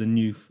Fogarty, who's a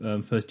new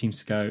first team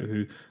scout,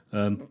 who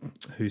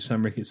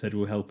Sam Rickett said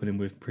were helping him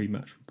with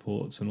pre-match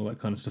reports and all that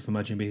kind of stuff.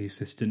 Imagine being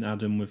assistant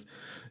Adam with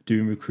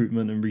doing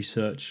recruitment and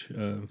research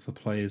for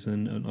players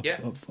and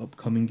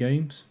upcoming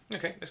games.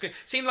 Okay, that's good.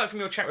 Seemed like from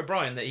your chat with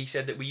Brian that he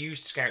said that we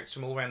used scouts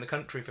from all around the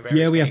country for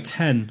various games. games. Have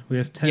 10. We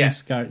have 10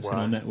 scouts in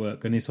our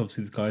network, and it's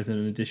obviously the guys in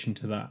addition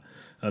to that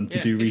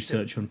to do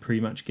research on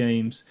pre-match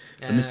games.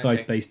 And this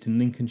guy's based in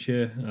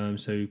Lincolnshire,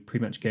 so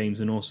pre-match games,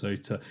 and also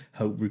to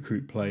help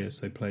recruit players,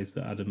 so players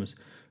that Adam has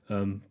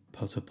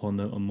put up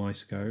on My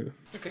Scout.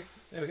 Okay,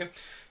 there we go.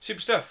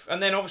 Super stuff.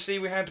 And then obviously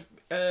we had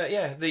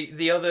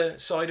the other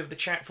side of the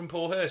chat from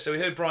Paul Hurst. So we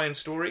heard Brian's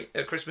story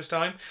at Christmas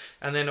time,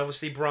 and then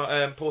obviously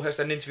Paul Hurst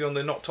had an interview on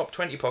the Not Top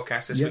 20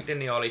 podcast this week,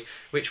 didn't he, Ollie?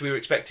 Which we were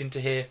expecting to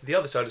hear the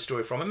other side of the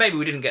story from, and maybe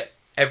we didn't get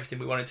everything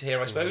we wanted to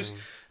hear, I suppose.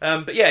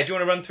 But yeah, do you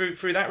want to run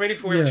through that really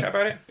before we have a chat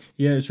about it?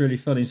 Yeah, it's really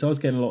funny. So I was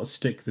getting a lot of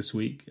stick this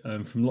week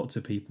from lots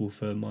of people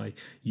for my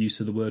use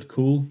of the word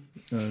cool,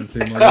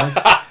 including my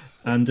wife.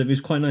 And it was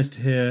quite nice to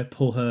hear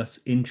Paul Hurst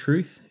in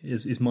truth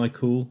is my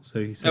cool.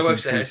 So he says in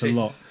truth a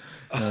lot.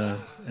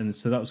 And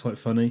so that was quite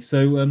funny.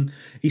 So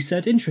he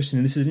said,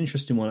 interesting, this is an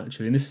interesting one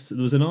actually, and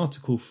there was an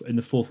article in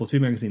the 442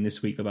 magazine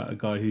this week about a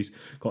guy who's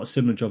got a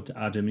similar job to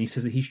Adam, and he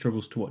says that he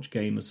struggles to watch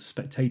game as a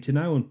spectator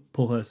now, and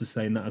Paul Hurst is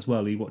saying that as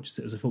well. He watches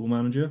it as a football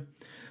manager.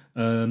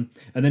 And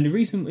then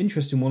the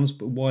interesting one is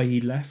why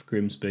he left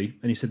Grimsby,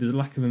 and he said there's a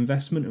lack of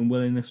investment and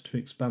willingness to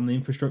expand the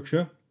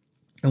infrastructure.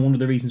 And one of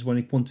the reasons why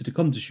he wanted to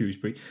come to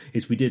Shrewsbury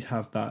is we did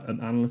have that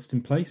analyst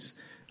in place,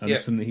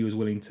 something that he was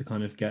willing to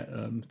kind of get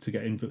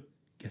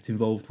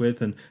involved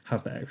with and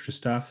have that extra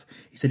staff.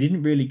 He said he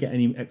didn't really get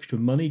any extra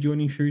money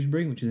joining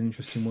Shrewsbury, which is an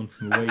interesting one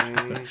from a wage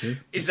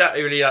perspective. Is that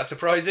really that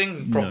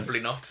surprising?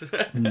 Probably not.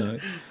 No.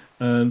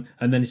 And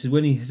then he said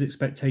his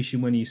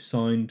expectation when he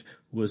signed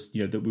was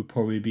that we'd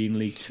probably be in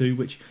League Two,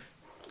 which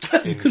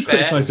you could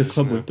criticise the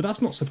club with, but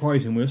that's not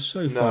surprising. We're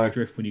so far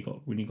adrift when he got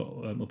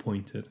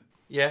appointed.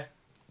 Yeah.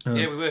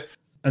 Yeah, we were.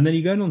 And then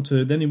he went on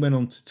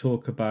to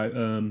talk about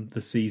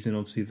the season,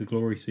 obviously the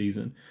glory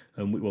season,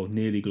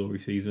 nearly glory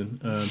season.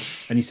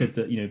 And he said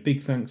that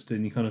big thanks to,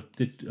 and he kind of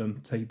did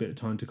take a bit of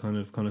time to kind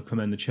of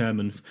commend the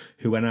chairman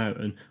who went out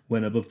and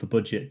went above the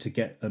budget to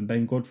get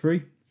Ben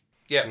Godfrey.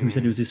 Yeah, he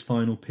said it was his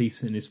final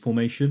piece in his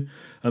formation.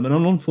 And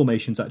on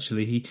formations,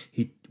 actually,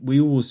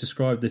 we always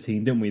described the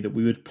team, didn't we? That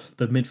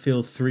the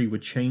midfield three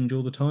would change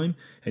all the time,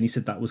 and he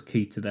said that was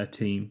key to their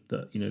team.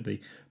 That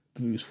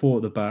it was 4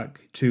 at the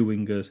back, 2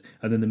 wingers,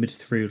 and then the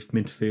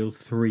midfield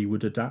 3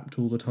 would adapt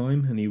all the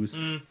time. And he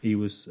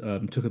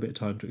took a bit of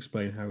time to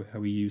explain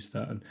how he used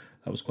that, and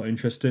that was quite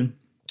interesting.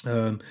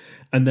 And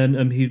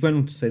then he went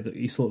on to say that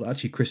he thought that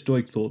actually Chris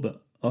Doig thought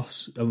that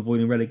us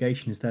avoiding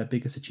relegation is their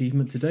biggest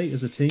achievement to date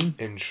as a team.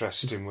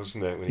 Interesting,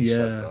 wasn't it, when he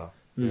said that?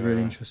 It was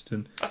really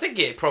interesting. I think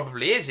it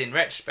probably is in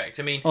retrospect.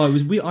 I mean,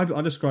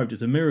 I described it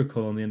as a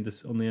miracle on the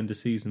end of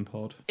season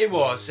pod. It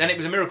was, and it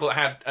was a miracle that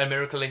had a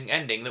miracling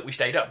ending that we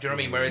stayed up. Do you know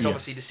what I mean? Whereas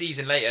obviously the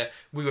season later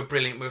we were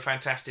brilliant, we were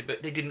fantastic,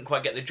 but they didn't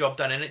quite get the job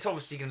done, and it's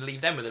obviously going to leave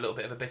them with a little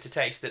bit of a bitter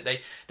taste that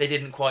they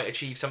didn't quite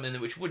achieve something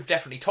which would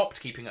definitely topped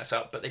keeping us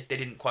up, but they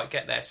didn't quite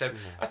get there. So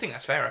I think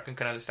that's fair. I can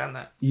understand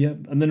that. Yeah,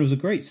 and then there was a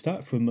great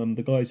stat from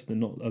the guys at the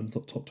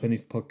Not Top 20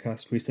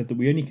 podcast where he said that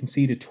we only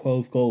conceded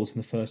 12 goals in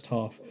the first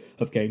half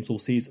of games all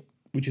season,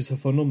 which is a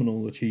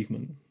phenomenal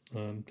achievement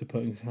to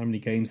put in how many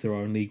games there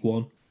are in League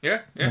One.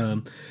 Yeah.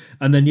 And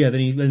then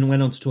he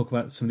went on to talk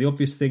about some of the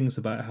obvious things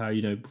about how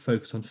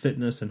focus on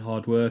fitness and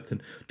hard work,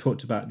 and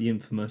talked about the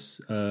infamous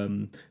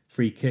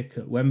free kick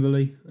at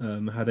Wembley,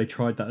 how they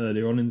tried that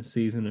earlier on in the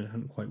season and it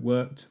hadn't quite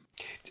worked.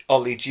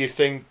 Ollie, do you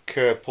think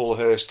Paul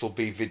Hurst will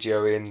be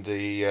videoing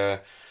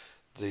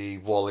the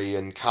Wally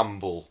and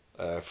Campbell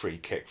free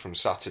kick from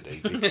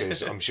Saturday,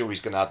 because I'm sure he's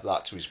going to add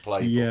that to his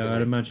playbook? Yeah,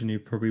 I'd imagine he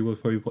probably was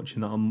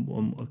watching that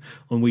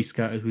on We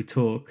Scout as we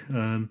talk.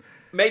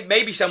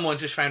 Maybe someone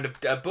just found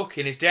a book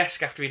in his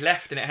desk after he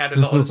left, and it had a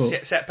lot of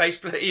set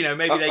pace. You know,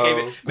 maybe they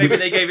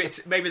gave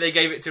it. Maybe they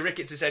gave it to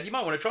Ricketts and said, "You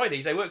might want to try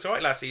these. They worked all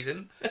right last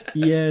season."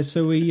 Yeah.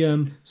 So we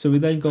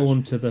then go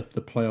on to the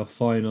playoff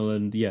final,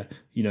 and yeah,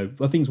 you know,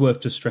 I think it's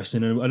worth just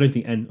stressing. And I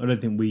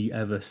don't think we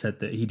ever said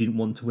that he didn't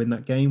want to win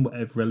that game,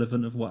 whatever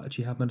relevant of what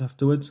actually happened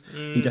afterwards.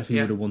 He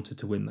definitely would have wanted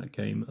to win that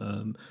game,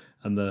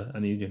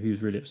 and he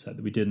was really upset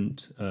that we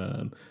didn't.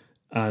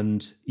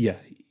 And yeah,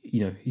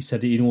 you know, he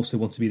said he also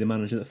wanted to be the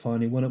manager that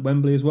finally won at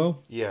Wembley as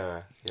well.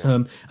 Yeah.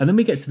 And then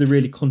we get to the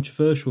really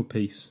controversial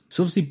piece.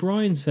 So obviously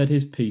Brian said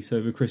his piece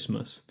over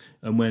Christmas,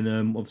 and when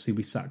obviously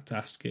we sacked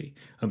Askey,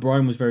 and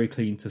Brian was very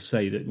keen to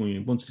say that when we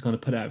wanted to kind of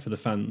put it out for the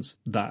fans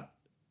that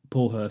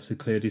Paul Hurst had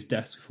cleared his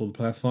desk before the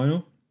playoff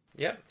final.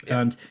 Yeah.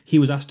 And he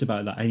was asked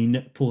about that,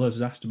 and Paul Hurst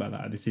was asked about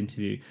that at this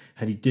interview,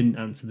 and he didn't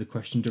answer the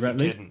question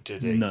directly. He didn't,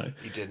 did he? No.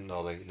 He didn't,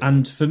 Ollie. No.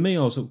 And for me,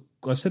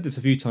 I've said this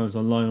a few times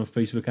online on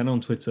Facebook and on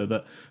Twitter,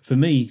 that for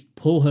me,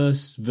 Paul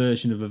Hurst's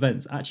version of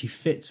events actually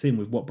fits in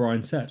with what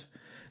Brian said.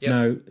 Yep.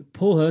 Now,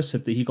 Paul Hurst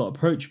said that he got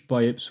approached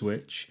by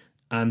Ipswich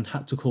and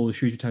had to call the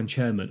Shrewsbury Town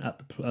chairman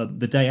at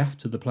the day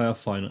after the playoff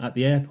final at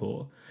the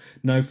airport.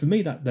 Now, for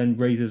me, that then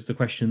raises the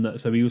question that,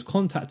 so he was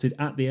contacted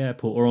at the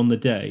airport or on the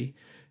day,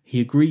 he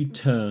agreed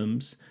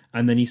terms,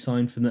 and then he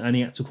signed for and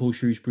he had to call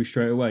Shrewsbury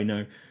straight away.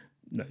 Now,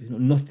 no,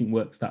 nothing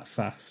works that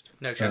fast.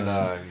 No chance.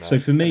 No. So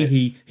for me,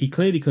 he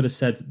clearly could have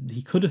said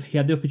he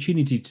had the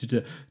opportunity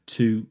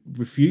to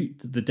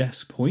refute the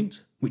desk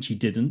point, which he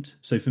didn't.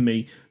 So for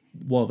me,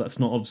 while that's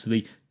not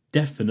obviously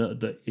definite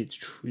that it's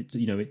true,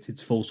 you know,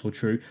 it's false or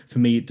true, for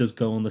me it does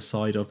go on the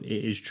side of it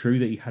is true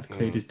that he had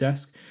cleared his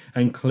desk,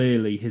 and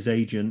clearly his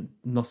agent,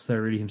 not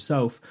necessarily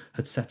himself,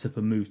 had set up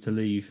a move to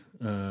leave,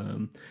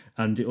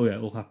 and it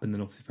all happened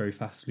then obviously very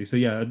fastly. So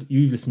yeah,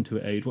 you've listened to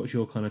it, Aid. What's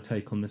your kind of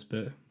take on this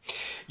bit?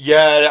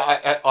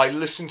 Yeah, I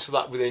listened to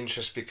that with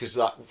interest, because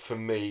that for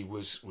me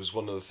was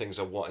one of the things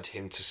I wanted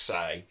him to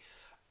say,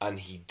 and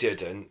he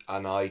didn't.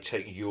 And I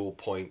take your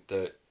point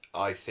that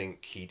I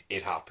think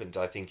it happened.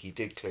 I think he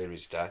did clear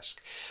his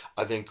desk.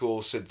 I think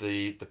also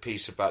the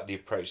piece about the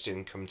approach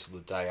didn't come till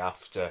the day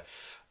after.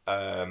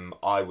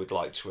 I would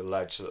like to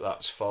allege that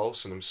that's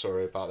false, and I'm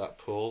sorry about that,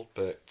 Paul.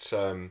 But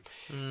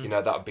you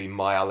know, that would be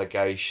my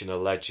allegation,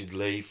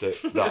 allegedly,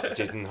 that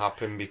didn't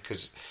happen,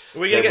 because are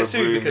we going to get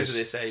sued because of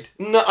this, Aid?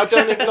 No, I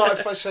don't think not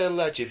if I say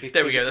alleged. Because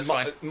there we go. That's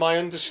fine. My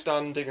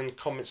understanding and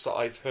comments that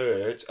I've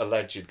heard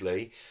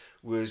allegedly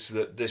was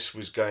that this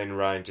was going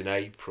around in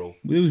April.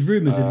 There was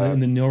rumours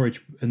in the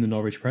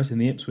Norwich press, in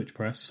the Ipswich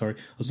press. Sorry,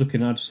 I was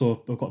looking. I've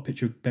got a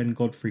picture of Ben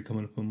Godfrey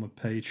coming up on my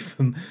page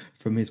from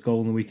his goal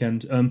on the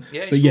weekend.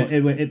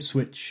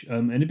 Ipswich,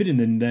 and it'd been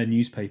in their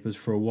newspapers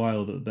for a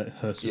while that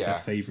Hurst was their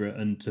favourite,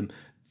 and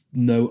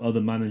no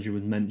other manager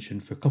was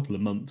mentioned for a couple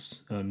of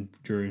months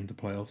during the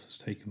playoffs has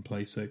taken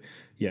place. So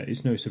yeah,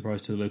 it's no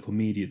surprise to the local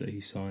media that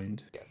he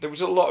signed. Yeah, there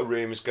was a lot of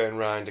rumours going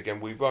around.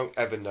 Again, we won't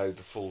ever know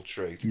the full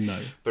truth. No,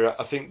 but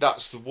I think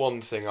that's the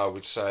one thing I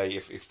would say.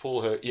 If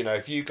Paul Hurst, you know,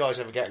 if you guys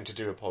ever get him to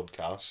do a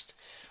podcast,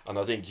 and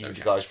I think you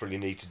guys probably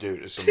need to do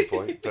it at some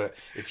point, but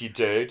if you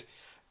did,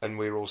 and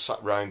we were all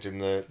sat round in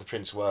the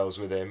Prince of Wales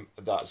with him,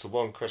 that's the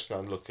one question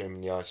I'd look him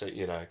in the eye and say,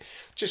 you know,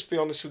 just be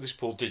honest with this,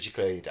 Paul, did you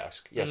clear your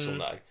desk? Yes or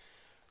no?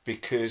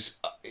 Because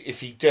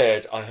if he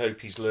did, I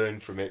hope he's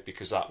learned from it,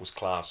 because that was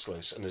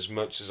classless. And as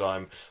much as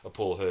I'm a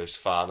Paul Hurst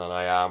fan, and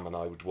I am, and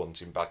I would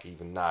want him back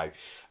even now,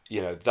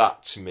 you know,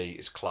 that to me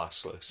is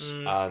classless.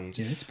 And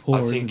yeah, it's poor,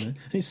 I think, isn't it?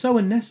 And it's so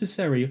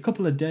unnecessary. A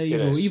couple of days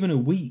or even a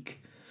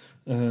week,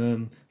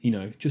 you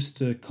know, just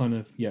to kind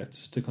of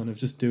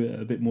just do it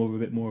a bit more of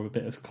a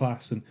bit of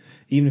class. And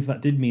even if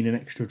that did mean an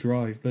extra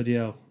drive, bloody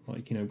hell,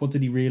 like, you know, what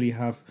did he really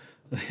have?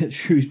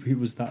 Shrewsbury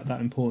was that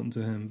important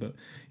to him, but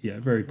yeah,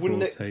 very poor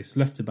taste.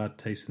 Left a bad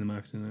taste in the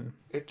mouth, didn't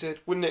it? It did.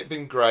 Wouldn't it have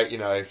been great, you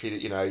know, if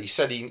he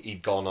said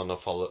he'd gone on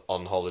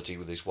on holiday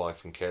with his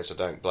wife and kids. I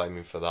don't blame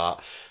him for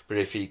that. But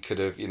if he could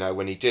have, you know,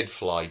 when he did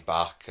fly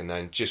back and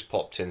then just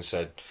popped in and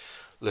said,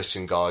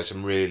 listen, guys,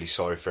 I'm really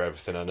sorry for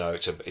everything. I know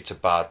it's a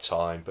bad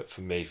time, but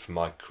for me, for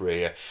my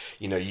career,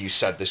 you know, you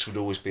said this would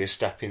always be a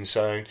stepping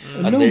stone,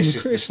 and this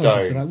is the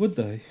stone. For that, would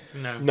they?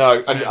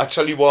 No. And I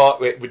tell you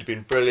what, it would have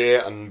been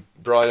brilliant, and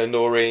Brian and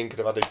Noreen could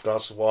have had a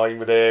glass of wine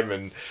with him,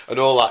 and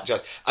all that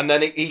jazz. And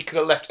then he could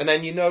have left. And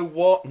then you know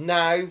what?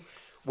 Now,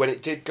 when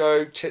it did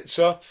go tits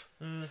up,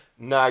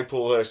 now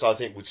Paul Hurst, I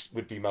think,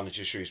 would be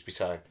manager of Shrewsbury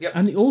Town. Yep.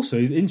 And also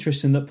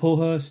interesting that Paul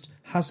Hurst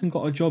hasn't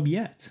got a job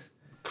yet.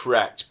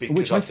 Correct, because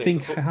which I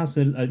think has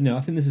I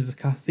think this is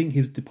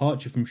his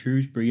departure from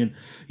Shrewsbury, and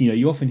you know,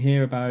 you often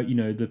hear about, you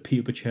know, the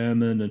Peterborough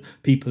chairman and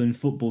people in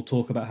football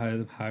talk about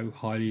how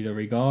highly they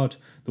regard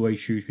the way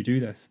Shrewsbury do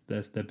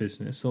their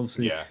business.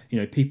 Obviously, you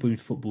know, people in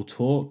football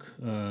talk,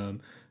 and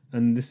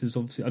this is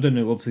obviously, I don't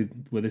know obviously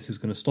where this is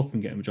going to stop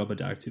him getting a job. I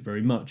doubt it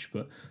very much,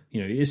 but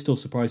you know, it is still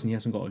surprising he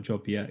hasn't got a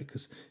job yet,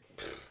 because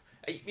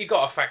you've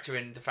got to factor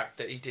in the fact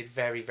that he did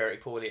very, very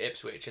poorly at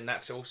Ipswich, and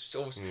that's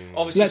also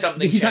obviously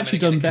something he's actually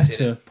done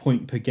better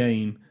point per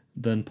game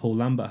than Paul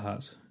Lambert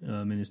has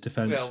in his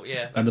defence. Well,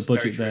 yeah, and the that's very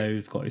budget true. there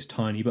we've got is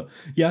tiny. But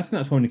yeah, I think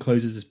that's when he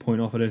closes this point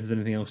off. I don't think there's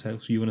anything else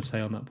you want to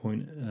say on that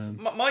point.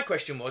 My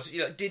question was,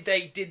 did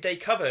they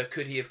cover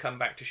could he have come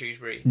back to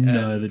Shrewsbury?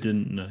 No, they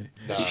didn't. No.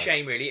 It's a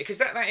shame, really, because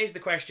that is the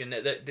question.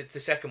 That the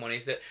second one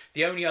is that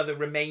the only other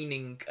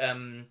remaining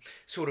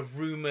sort of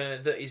rumour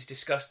that is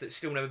discussed that's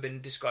still never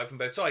been described from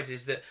both sides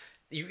is that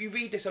you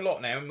read this a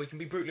lot now, and we can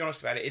be brutally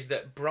honest about it. Is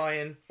that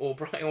Brian or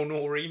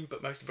Noreen,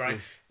 but mostly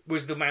Brian.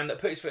 Was the man that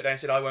put his foot down and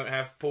said, I won't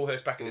have Paul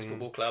Hurst back at this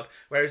football club.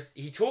 Whereas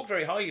he talked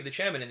very highly of the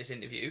chairman in this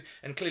interview,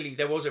 and clearly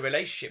there was a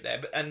relationship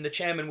there, and the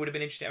chairman would have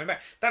been interested in having him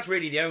back. That's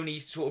really the only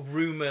sort of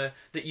rumour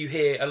that you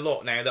hear a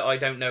lot now that I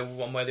don't know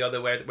one way or the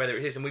other whether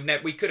it is. And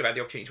we could have had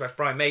the opportunity to ask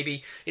Brian.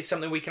 Maybe it's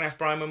something we can ask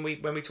Brian when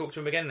we talk to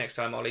him again next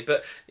time, Ollie.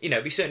 But,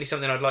 it'd be certainly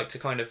something I'd like to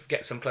kind of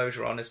get some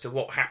closure on as to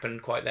what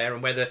happened quite there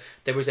and whether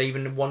there was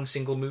even one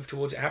single move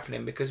towards it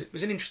happening, because it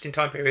was an interesting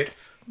time period.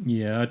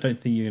 Yeah, I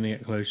don't think you're going to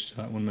get close to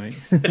that one, mate.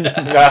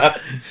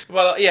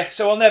 Well, yeah,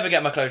 so I'll never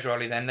get my closure,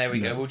 Ollie, then. There we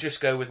go. We'll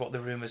just go with what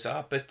the rumours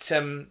are. But,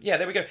 there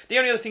we go. The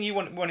only other thing you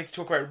wanted to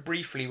talk about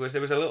briefly was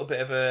there was a little bit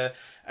of a...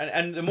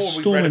 And the more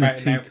we've read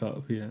about it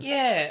now...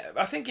 Yeah,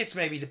 I think it's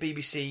maybe the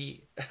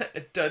BBC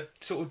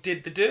sort of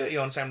did the dirty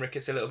on Sam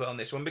Ricketts a little bit on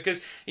this one,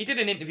 because he did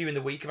an interview in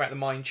the week about the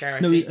Mind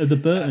charity. No, the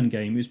Burton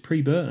game, it was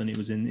pre-Burton, it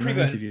was in the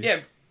interview. Yeah.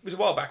 It was a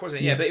while back,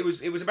 wasn't it? Yeah, but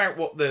it was about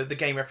what the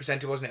game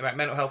represented, wasn't it? About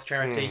mental health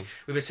charity.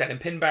 We've been selling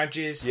pin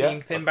badges,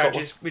 themed pin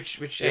badges,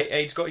 which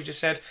AIDS got, you just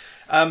said.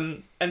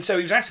 And so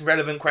he was asked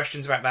relevant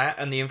questions about that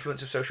and the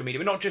influence of social media.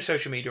 But not just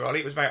social media, Ollie.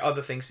 It was about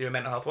other things to do with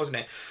mental health, wasn't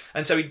it?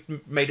 And so he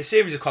made a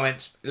series of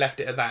comments,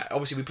 left it at that.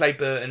 Obviously, we played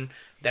Burton.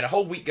 Then a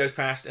whole week goes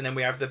past, and then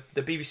we have the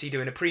BBC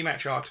doing a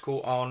pre-match article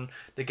on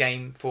the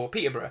game for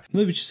Peterborough.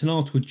 It was just an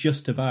article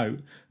just about...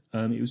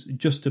 it was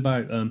just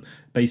about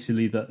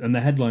basically that, and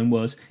the headline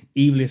was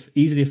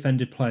easily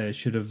offended players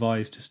should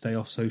advise to stay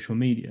off social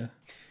media.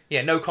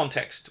 Yeah, no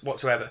context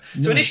whatsoever.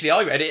 So initially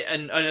I read it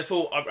and I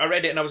thought, I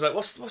read it and I was like,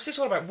 what's this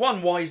all about?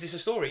 One, why is this a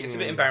story? It's a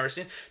bit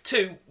embarrassing.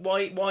 Two,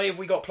 why have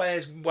we got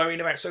players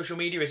worrying about social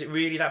media? Is it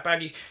really that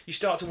bad? You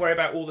start to worry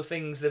about all the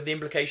things, the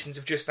implications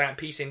of just that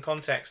piece in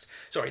context.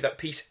 Sorry, that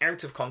piece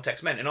out of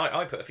context meant. And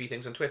I put a few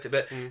things on Twitter,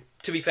 but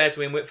to be fair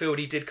to him, Whitfield,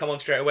 he did come on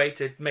straight away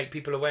to make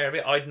people aware of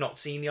it. I'd not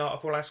seen the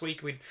article last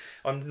week.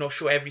 I'm not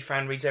sure every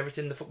fan reads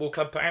everything the football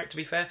club put out, to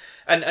be fair.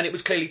 And it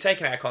was clearly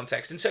taken out of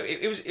context. And so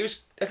it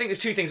was. I think there's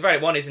two things about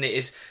it. One, isn't it,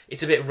 is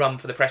it's a bit rum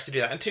for the press to do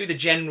that. And two, the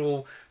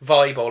general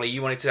vibe, Ollie,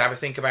 you wanted to have a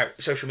think about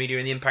social media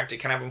and the impact it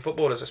can have on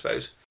footballers, I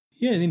suppose.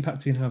 Yeah, the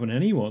impact it can have on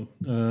anyone.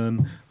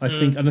 I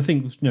think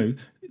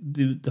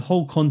the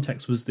whole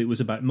context was that it was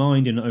about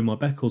Mind and Omar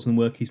Beckles and the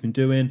work he's been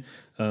doing.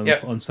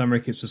 On Sam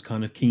Ricketts was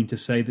kind of keen to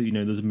say that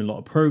there's been a lot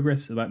of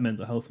progress about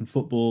mental health in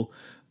football.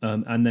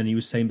 And then he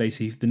was saying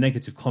basically the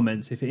negative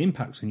comments, if it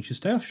impacts, you should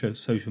stay off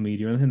social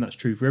media. And I think that's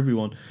true for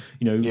everyone.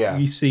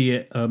 You see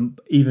it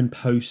even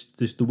post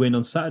the win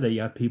on Saturday.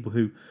 You had people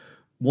who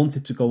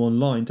wanted to go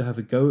online to have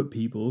a go at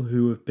people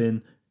who have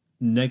been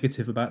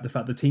negative about the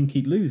fact the team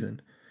keep losing.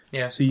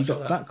 Yeah, so you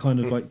got that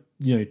kind of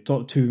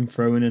to and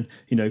fro, and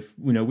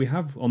we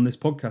have on this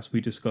podcast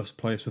we discuss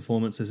players'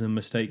 performances and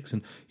mistakes,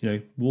 and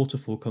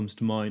Waterfall comes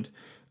to mind,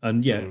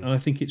 and and I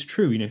think it's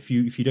true. If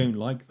you don't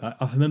like that,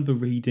 I remember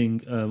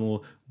reading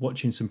or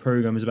watching some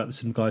programmers about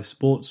some guy,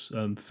 sports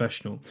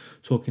professional,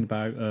 talking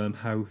about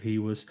how he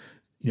was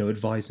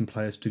advising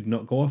players to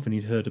not go off, and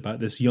he'd heard about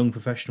this young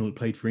professional that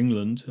played for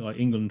England, like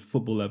England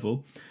football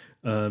level.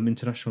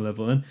 International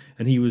level,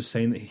 and he was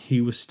saying that he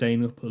was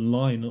staying up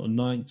online at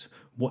night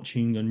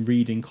watching and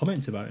reading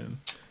comments about him,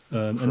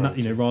 and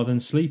that rather than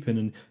sleeping.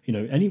 And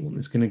anyone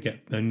that's going to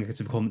get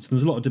negative comments. There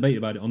was a lot of debate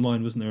about it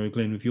online, wasn't there,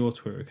 Glenn, with your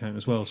Twitter account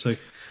as well? So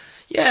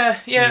yeah.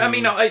 I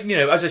mean,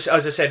 as I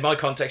said, my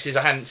context is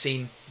I hadn't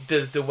seen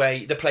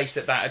the place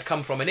that had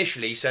come from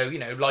initially. So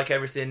like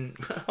everything,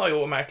 I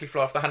automatically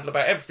fly off the handle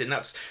about everything.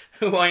 That's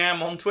who I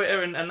am on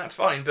Twitter, and that's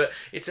fine. But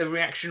it's a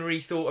reactionary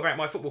thought about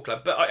my football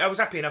club. But I was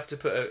happy enough to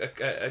put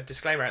a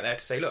disclaimer out there to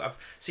say, look, I've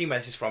seen where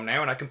this is from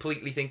now, and I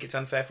completely think it's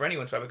unfair for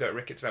anyone to have a go at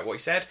Ricketts about what he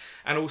said,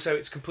 and also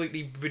it's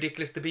completely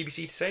ridiculous the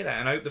BBC to say that.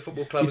 And I hope the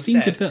football club. It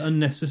seemed a bit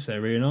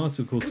unnecessary an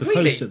article to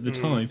post at the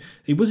time.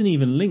 It wasn't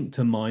even linked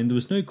to Mind. There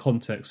was no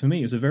context for me.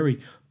 It was a very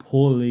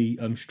poorly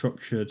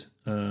structured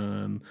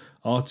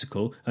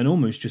article, and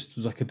almost just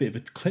was like a bit of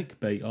a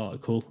clickbait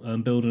article,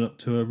 building up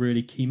to a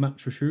really key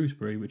match for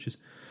Shrewsbury, which is,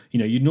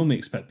 you'd normally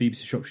expect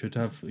BBC Shropshire to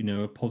have,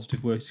 a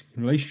positive working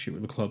relationship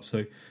with the club.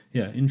 So,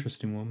 yeah,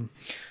 interesting one.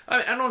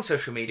 And on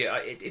social media,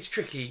 it's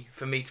tricky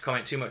for me to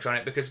comment too much on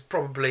it because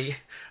probably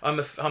I'm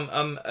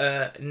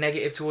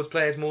negative towards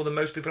players more than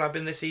most people have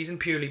been this season,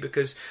 purely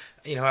because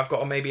I've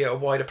got maybe a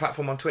wider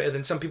platform on Twitter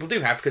than some people do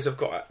have because I've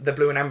got the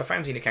Blue and Amber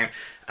fanzine account.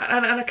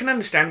 And I can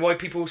understand why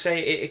people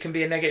say it can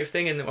be a negative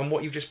thing, and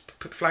what you've just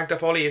flagged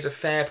up, Ollie, is a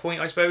fair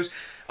point, I suppose.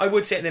 I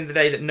would say at the end of the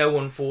day that no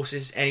one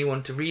forces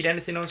anyone to read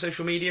anything on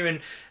social media, and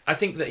I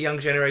think that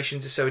younger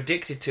generations are so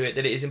addicted to it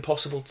that it is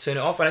impossible to turn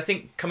it off. And I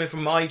think coming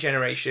from my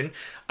generation,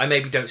 I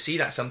maybe don't see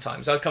that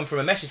sometimes. I come from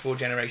a message board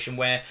generation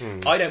where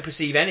I don't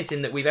perceive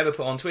anything that we've ever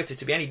put on Twitter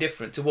to be any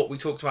different to what we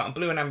talked about on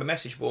Blue and Amber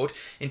message board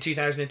in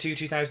 2002,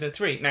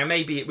 2003. Now,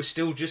 maybe it was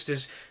still just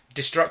as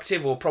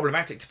destructive or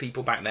problematic to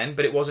people back then,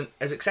 but it wasn't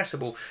as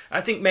accessible.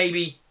 I think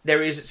maybe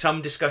there is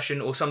some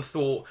discussion or some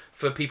thought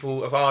for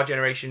people of our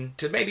generation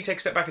to maybe take a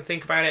step back and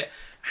think about it.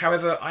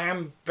 However, I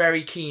am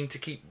very keen to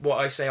keep what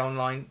I say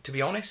online, to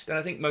be honest, and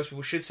I think most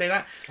people should say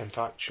that. And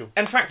factual.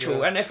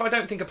 Yeah. And if I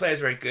don't think a player's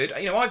very good,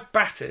 I've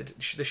battered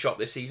the shot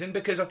this season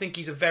because I think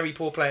he's a very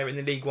poor player in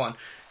the League One.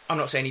 I'm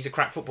not saying he's a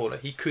crap footballer.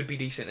 He could be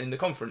decent in the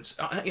conference.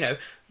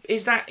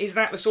 Is that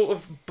the sort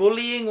of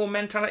bullying or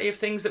mentality of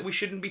things that we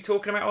shouldn't be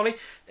talking about, Ollie?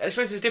 I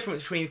suppose there's a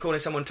difference between calling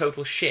someone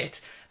total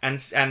shit and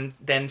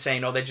then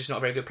saying, they're just not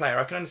a very good player.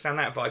 I can understand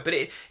that vibe, but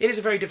it is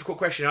a very difficult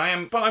question.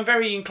 But I'm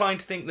very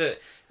inclined to think that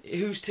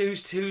who's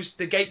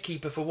the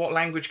gatekeeper for what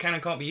language can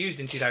and can't be used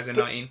in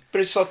 2019?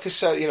 But it's like I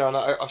said, and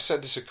I've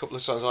said this a couple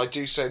of times. I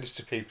do say this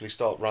to people who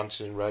start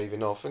ranting and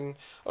raving off, and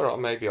all right,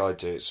 maybe I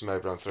do it, so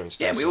maybe I'm throwing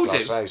stones at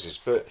glass houses.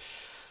 But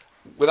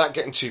without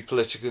getting too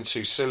political and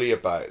too silly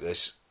about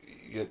this,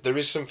 there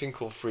is something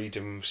called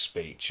freedom of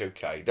speech.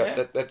 Okay,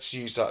 let's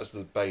use that as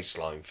the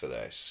baseline for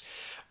this.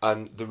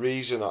 And the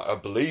reason I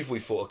believe we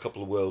fought a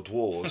couple of world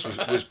wars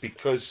was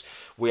because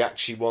we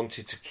actually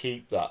wanted to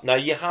keep that. Now,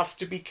 you have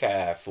to be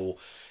careful,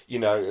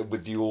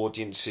 with the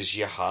audiences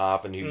you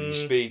have and who you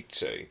speak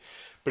to.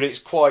 But it's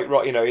quite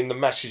right, in the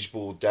message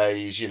board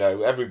days,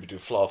 everybody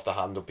would fly off the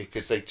handle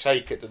because they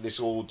take it that this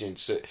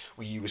audience that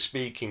you were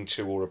speaking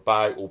to or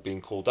about or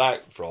being called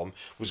out from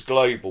was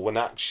global, when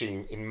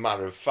actually, in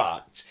matter of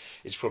fact,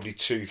 it's probably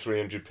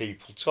 200-300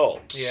 people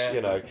tops,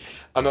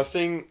 And I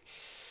think,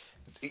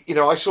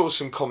 I saw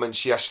some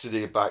comments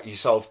yesterday about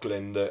yourself,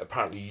 Glyn, that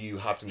apparently you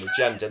had an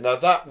agenda. Now,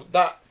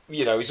 that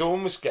is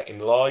almost getting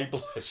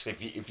libelous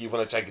if you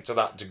want to take it to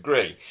that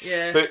degree.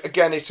 Yeah. But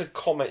again, it's a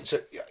comment.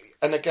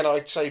 And again,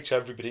 I'd say to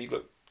everybody,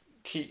 look,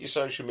 keep your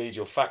social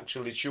media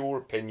factual. It's your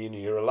opinion.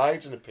 You're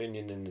allowed an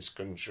opinion in this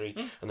country.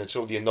 And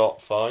until you're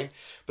not, fine.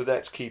 But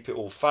let's keep it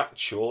all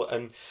factual.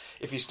 And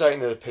if you're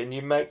stating an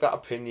opinion, make that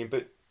opinion.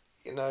 But,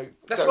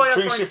 That's don't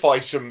crucify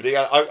somebody.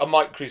 I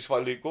might crucify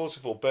Luke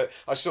Waterford, but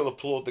I still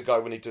applaud the guy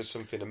when he does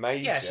something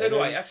amazing. Yeah, so do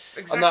I. That's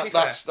exactly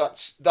fair.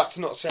 That's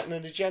not setting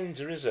an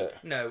agenda, is it?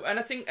 No, and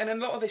I think, and a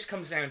lot of this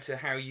comes down to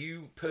how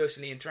you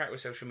personally interact with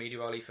social media,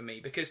 Ollie, for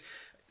me, because,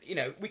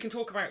 we can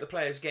talk about the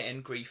players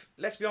getting grief.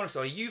 Let's be honest,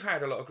 Ollie, you've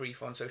had a lot of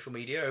grief on social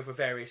media over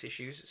various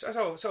issues. So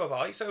have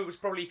I. So it was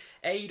probably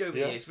aid over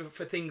the years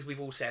for things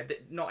we've all said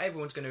that not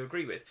everyone's going to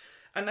agree with.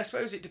 And I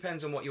suppose it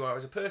depends on what you are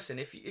as a person.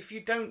 If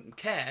you don't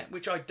care,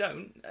 which I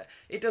don't,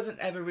 it doesn't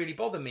ever really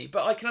bother me.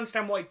 But I can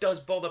understand why it does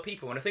bother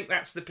people. And I think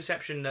that's the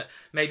perception that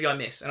maybe I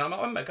miss. And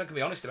I can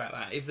be honest about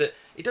that, is that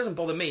it doesn't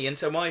bother me. And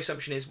so my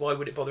assumption is, why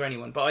would it bother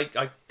anyone? But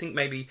I think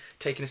maybe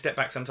taking a step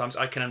back sometimes,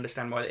 I can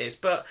understand why it is.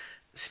 But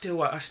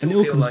still, I still feel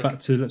like... And it all comes back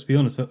to, let's be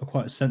honest,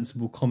 quite a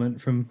sensible comment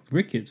from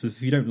Ricketts.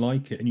 If you don't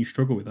like it and you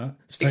struggle with that,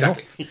 stay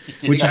off.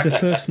 Which is a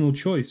personal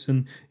choice.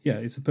 And yeah,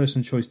 it's a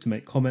personal choice to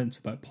make comments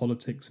about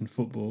politics and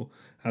football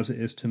as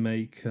it is to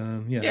make...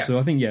 So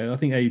I think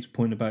Abe's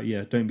point about,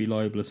 don't be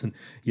libelous. And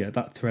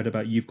that thread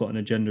about you've got an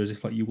agenda as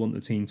if like you want the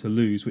team to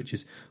lose, which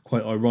is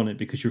quite ironic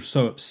because you're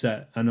so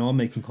upset and are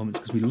making comments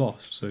because we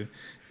lost. So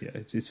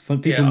it's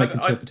fun. People make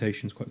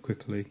interpretations quite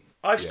quickly.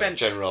 I've spent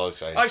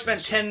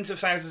tens of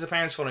thousands of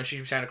pounds following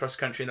Shrewsbury Town across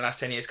the country in the last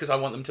 10 years because I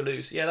want them to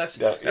lose. Yeah, that's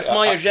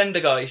my agenda,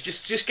 guys.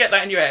 Just get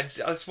that in your heads.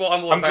 That's what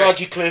I'm all about. I'm glad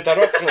you cleared that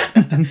up,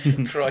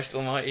 Clint. Christ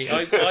almighty.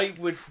 I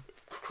would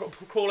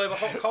crawl over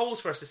hot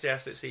coals for us to see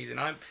us this season.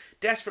 I'm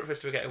desperate for us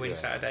to get a win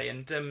Saturday,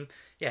 and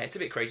it's a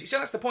bit crazy. So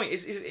that's the point.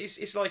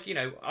 It's like,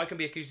 I can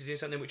be accused of doing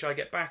something which I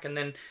get back, and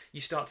then you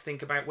start to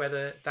think about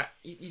whether that...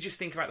 You just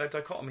think about the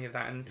dichotomy of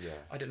that, and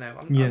I don't know.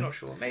 I'm not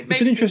sure. Maybe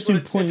it's an interesting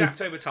point.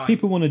 Adapt over time.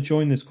 People want to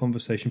join this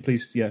conversation,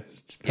 please,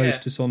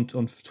 post us on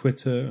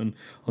Twitter and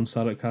on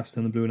Salopcast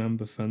and the Blue and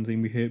Amber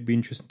fanzine. It'd be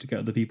interesting to get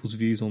other people's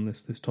views on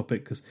this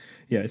topic, because,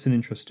 it's an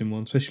interesting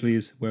one, especially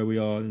as where we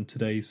are in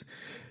today's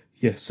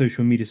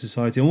social media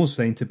society. I'm also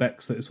saying to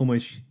Bex that it's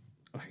almost...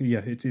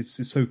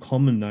 it's so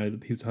common now that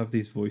people have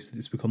these voices that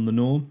it's become the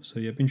norm. So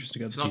it'd be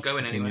interesting to get It's not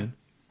going anywhere.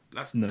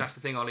 That's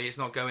the thing, Ollie. It's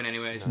not going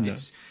anywhere.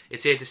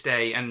 It's here to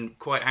stay, and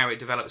quite how it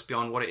develops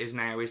beyond what it is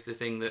now is the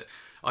thing that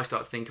I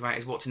start to think about,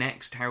 is what's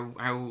next. How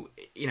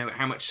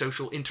much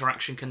social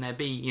interaction can there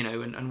be,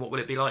 and what will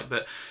it be like?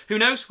 But who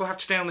knows? We'll have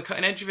to stay on the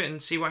cutting edge of it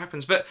and see what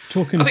happens. But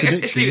I think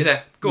let's leave it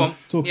there. Go on.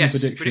 Talking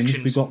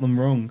predictions, we got them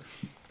wrong.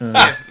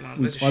 I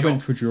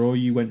went for a draw,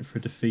 you went for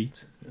a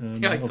defeat.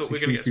 I thought we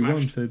were going to get smashed.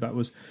 Won, so that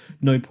was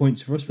no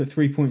points for us, but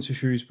 3 points for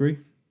Shrewsbury.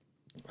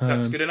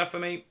 That's good enough for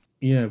me.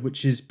 Yeah,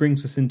 which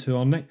brings us into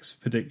our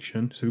next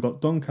prediction. So we've got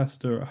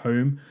Doncaster at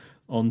home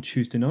on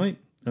Tuesday night.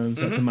 So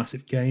that's a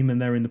massive game, and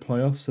they're in the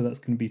playoffs, so that's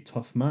going to be a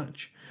tough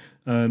match.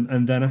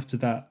 And then after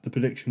that, the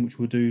prediction, which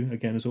we'll do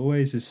again as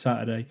always, is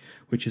Saturday,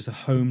 which is a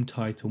home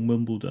title,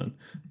 Wimbledon,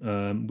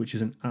 which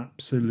is an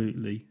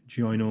absolutely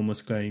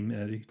ginormous game,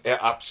 Eddie. Yeah,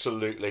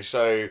 absolutely.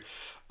 So,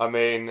 I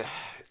mean,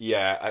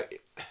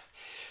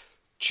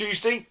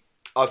 Tuesday,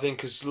 I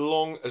think as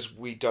long as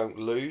we don't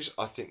lose,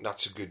 I think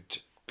that's a good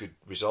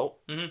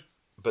result. Mm-hmm.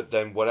 But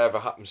then whatever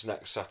happens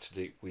next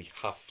Saturday, we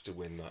have to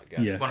win that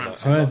game. Yeah,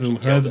 however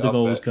the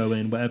goals go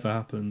in, whatever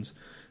happens,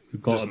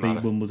 we've got to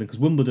beat Wimbledon, because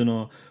Wimbledon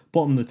are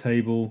bottom of the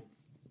table,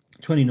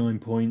 29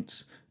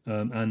 points,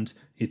 and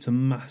it's a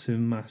massive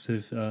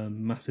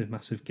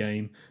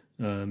game.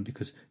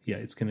 Because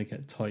it's going to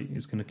get tight.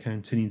 It's going to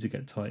continue to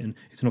get tight, and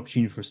it's an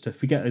opportunity for us to.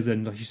 If we get, as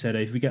in, like you said,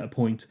 if we get a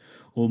point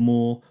or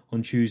more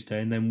on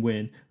Tuesday and then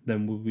win,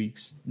 then we'll be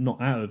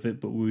not out of it,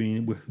 but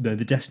the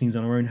destiny's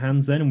on our own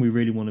hands then, and we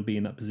really want to be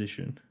in that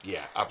position.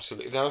 Yeah,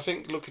 absolutely. Now I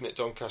think looking at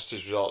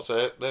Doncaster's results,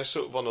 they're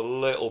sort of on a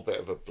little bit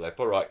of a blip.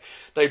 All right,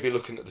 they'd be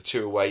looking at the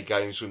 2 away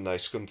games, wouldn't they?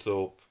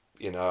 Scunthorpe.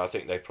 I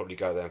think they probably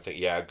go there and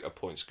think, a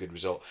point's a good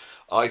result.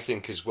 I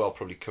think as well,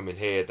 probably coming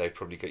here, they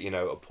probably get,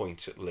 a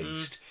point at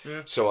least.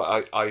 Yeah.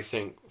 So I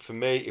think, for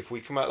me, if we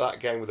come out of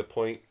that game with a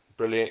point,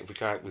 brilliant. If we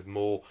come out with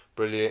more,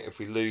 brilliant. If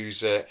we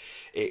lose it,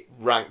 it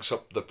ranks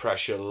up the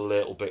pressure a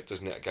little bit,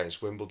 doesn't it,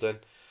 against Wimbledon?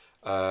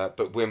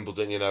 But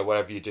Wimbledon,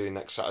 whatever you're doing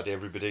next Saturday,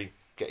 everybody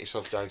get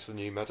yourself down to the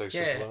new Meadow.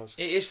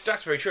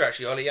 That's very true,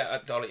 actually, Ollie.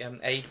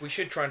 Aid, we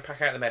should try and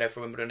pack out the Meadow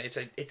for Wimbledon.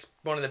 It's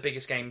one of the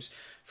biggest games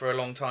for a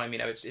long time.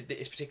 It's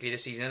particularly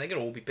this season, and they're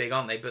going to all be big,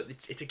 aren't they? But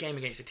it's a game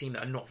against a team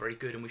that are not very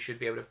good, and we should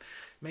be able to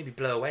maybe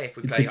blow away if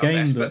we play our best. It's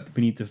a game that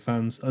we need the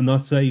fans, and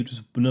I'd say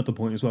just another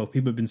point as well.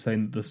 People have been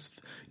saying that this,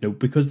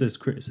 because there's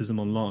criticism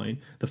online,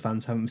 the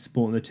fans haven't been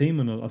supporting the team,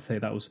 and I'll say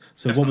that was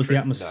so. That's what was the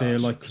atmosphere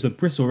like? Because at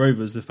Bristol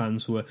Rovers, the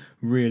fans were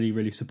really,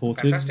 really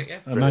supportive. Fantastic, yeah.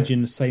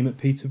 Imagine the same at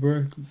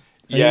Peterborough.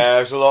 Yeah, there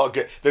was a lot of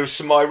good. There was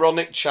some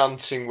ironic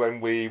chanting when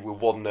we were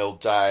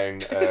 1-0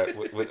 down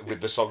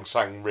with the song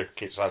sang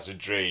 "Ricketts Has a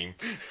Dream,"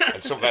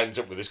 and something ends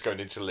up with us going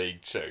into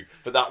League Two.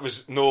 But that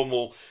was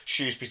normal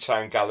Shrewsbury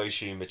Town gallows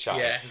humour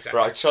chanting. Yeah, exactly.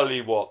 But I tell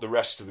you what, the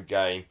rest of the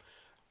game,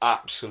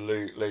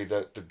 absolutely,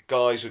 the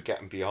guys were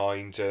getting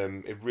behind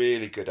them. A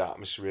really good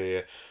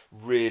atmosphere,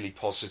 really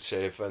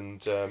positive,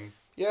 and.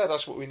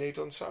 That's what we need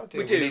on Saturday.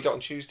 We need it on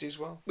Tuesday as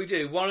well. We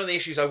do. One of the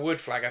issues I would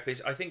flag up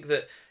is I think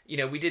that,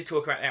 we did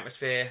talk about the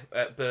atmosphere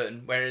at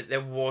Burton where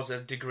there was a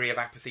degree of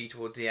apathy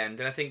towards the end.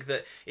 And I think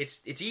that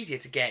it's easier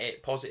to get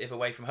it positive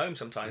away from home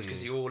sometimes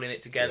because you're all in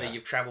it together,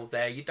 you've travelled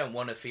there, you don't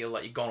want to feel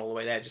like you've gone all the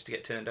way there just to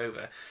get turned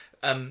over.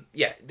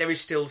 There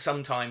is still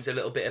sometimes a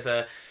little bit of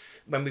a...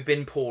 When we've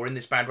been poor in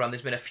this bad run,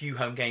 there's been a few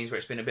home games where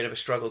it's been a bit of a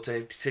struggle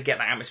to get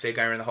that atmosphere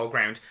going around the whole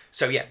ground.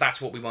 So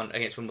that's what we want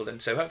against Wimbledon.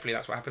 So hopefully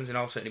that's what happens, and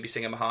I'll certainly be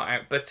singing my heart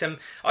out. But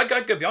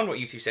I'd go beyond what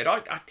you two said.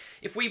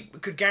 If we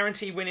could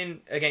guarantee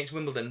winning against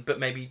Wimbledon, but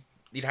maybe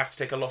you'd have to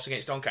take a loss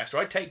against Doncaster,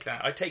 I'd take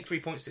that. I'd take 3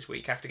 points this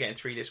week after getting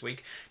 3 this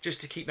week,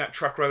 just to keep that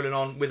truck rolling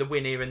on with a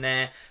win here and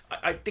there.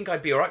 I think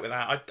I'd be all right with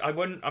that.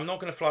 I'm not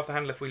going to fly off the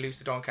handle if we lose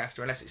to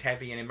Doncaster unless it's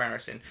heavy and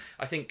embarrassing.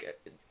 I think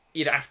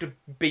you'd have to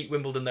beat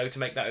Wimbledon, though, to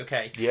make that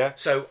okay. Yeah.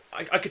 So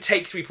I could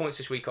take 3 points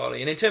this week,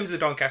 Ollie. And in terms of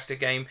the Doncaster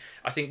game,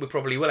 I think we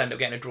probably will end up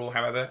getting a draw,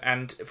 however.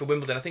 And for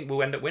Wimbledon, I think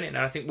we'll end up winning. And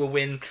I think we'll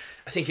win.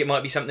 I think it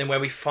might be something where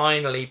we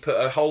finally put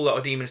a whole lot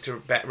of demons to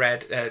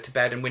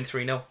bed and win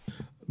 3-0.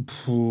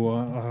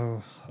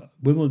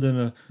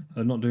 Wimbledon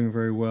are not doing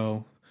very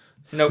well.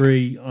 Nope.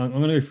 I'm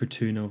going to go for a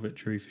 2-0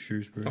 victory for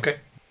Shrewsbury. Okay.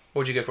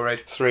 What'd you go for,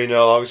 Ed? 3-0.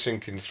 I was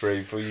thinking 3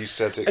 before you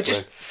said it. I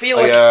just feel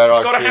like it's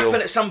got to happen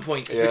at some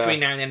point between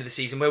now and the end of the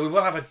season where we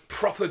will have a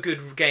proper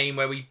good game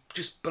where we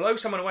just blow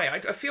someone away. I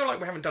feel like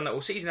we haven't done that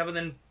all season other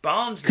than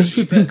Barnsley. Because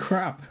we've been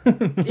crap.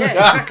 Yeah,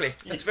 exactly.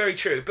 That's very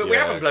true. But we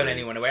haven't blown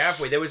anyone away, have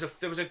we? There was a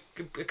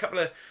couple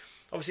of...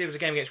 Obviously, there was a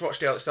game against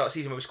Rochdale at the start of the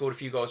season where we scored a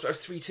few goals, but it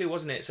was 3-2,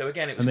 wasn't it? So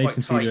again, it was quite tight. And they've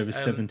conceded over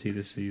 70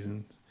 this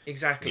season.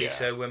 Exactly. Yeah.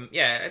 So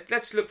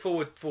let's look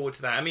forward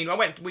to that. I mean, I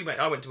went to Wimbledon.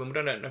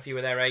 I don't know if you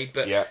were there, Aid,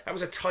 but that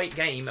was a tight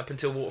game up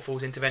until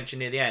Waterfall's intervention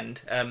near the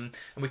end, and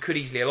we could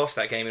easily have lost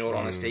that game in all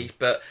honesty.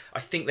 But I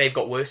think they've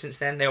got worse since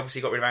then. They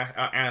obviously got rid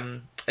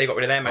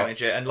of their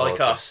manager, and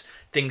us,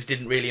 things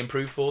didn't really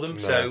improve for them.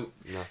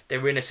 They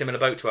were in a similar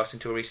boat to us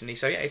until recently.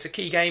 So it's a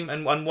key game,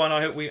 and one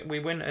I hope we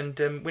win and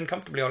win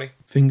comfortably, Ollie.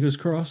 Fingers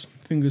crossed.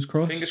 Fingers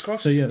crossed.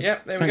 So there we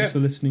go. Thanks for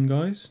listeling,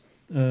 guys.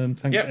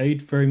 Thanks,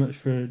 Aid, very much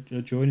for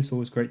joining. It's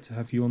always great to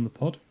have you on the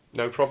pod.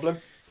 No problem.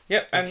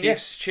 Yep, and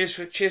yes, cheers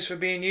for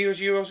being you as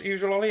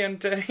usual, Ollie,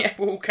 and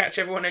we'll catch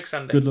everyone next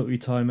Sunday. Good luck with your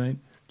tie, mate.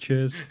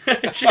 Cheers.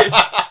 Cheers.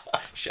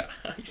 Shut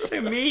up. You're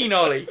so mean,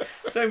 Ollie.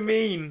 So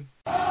mean.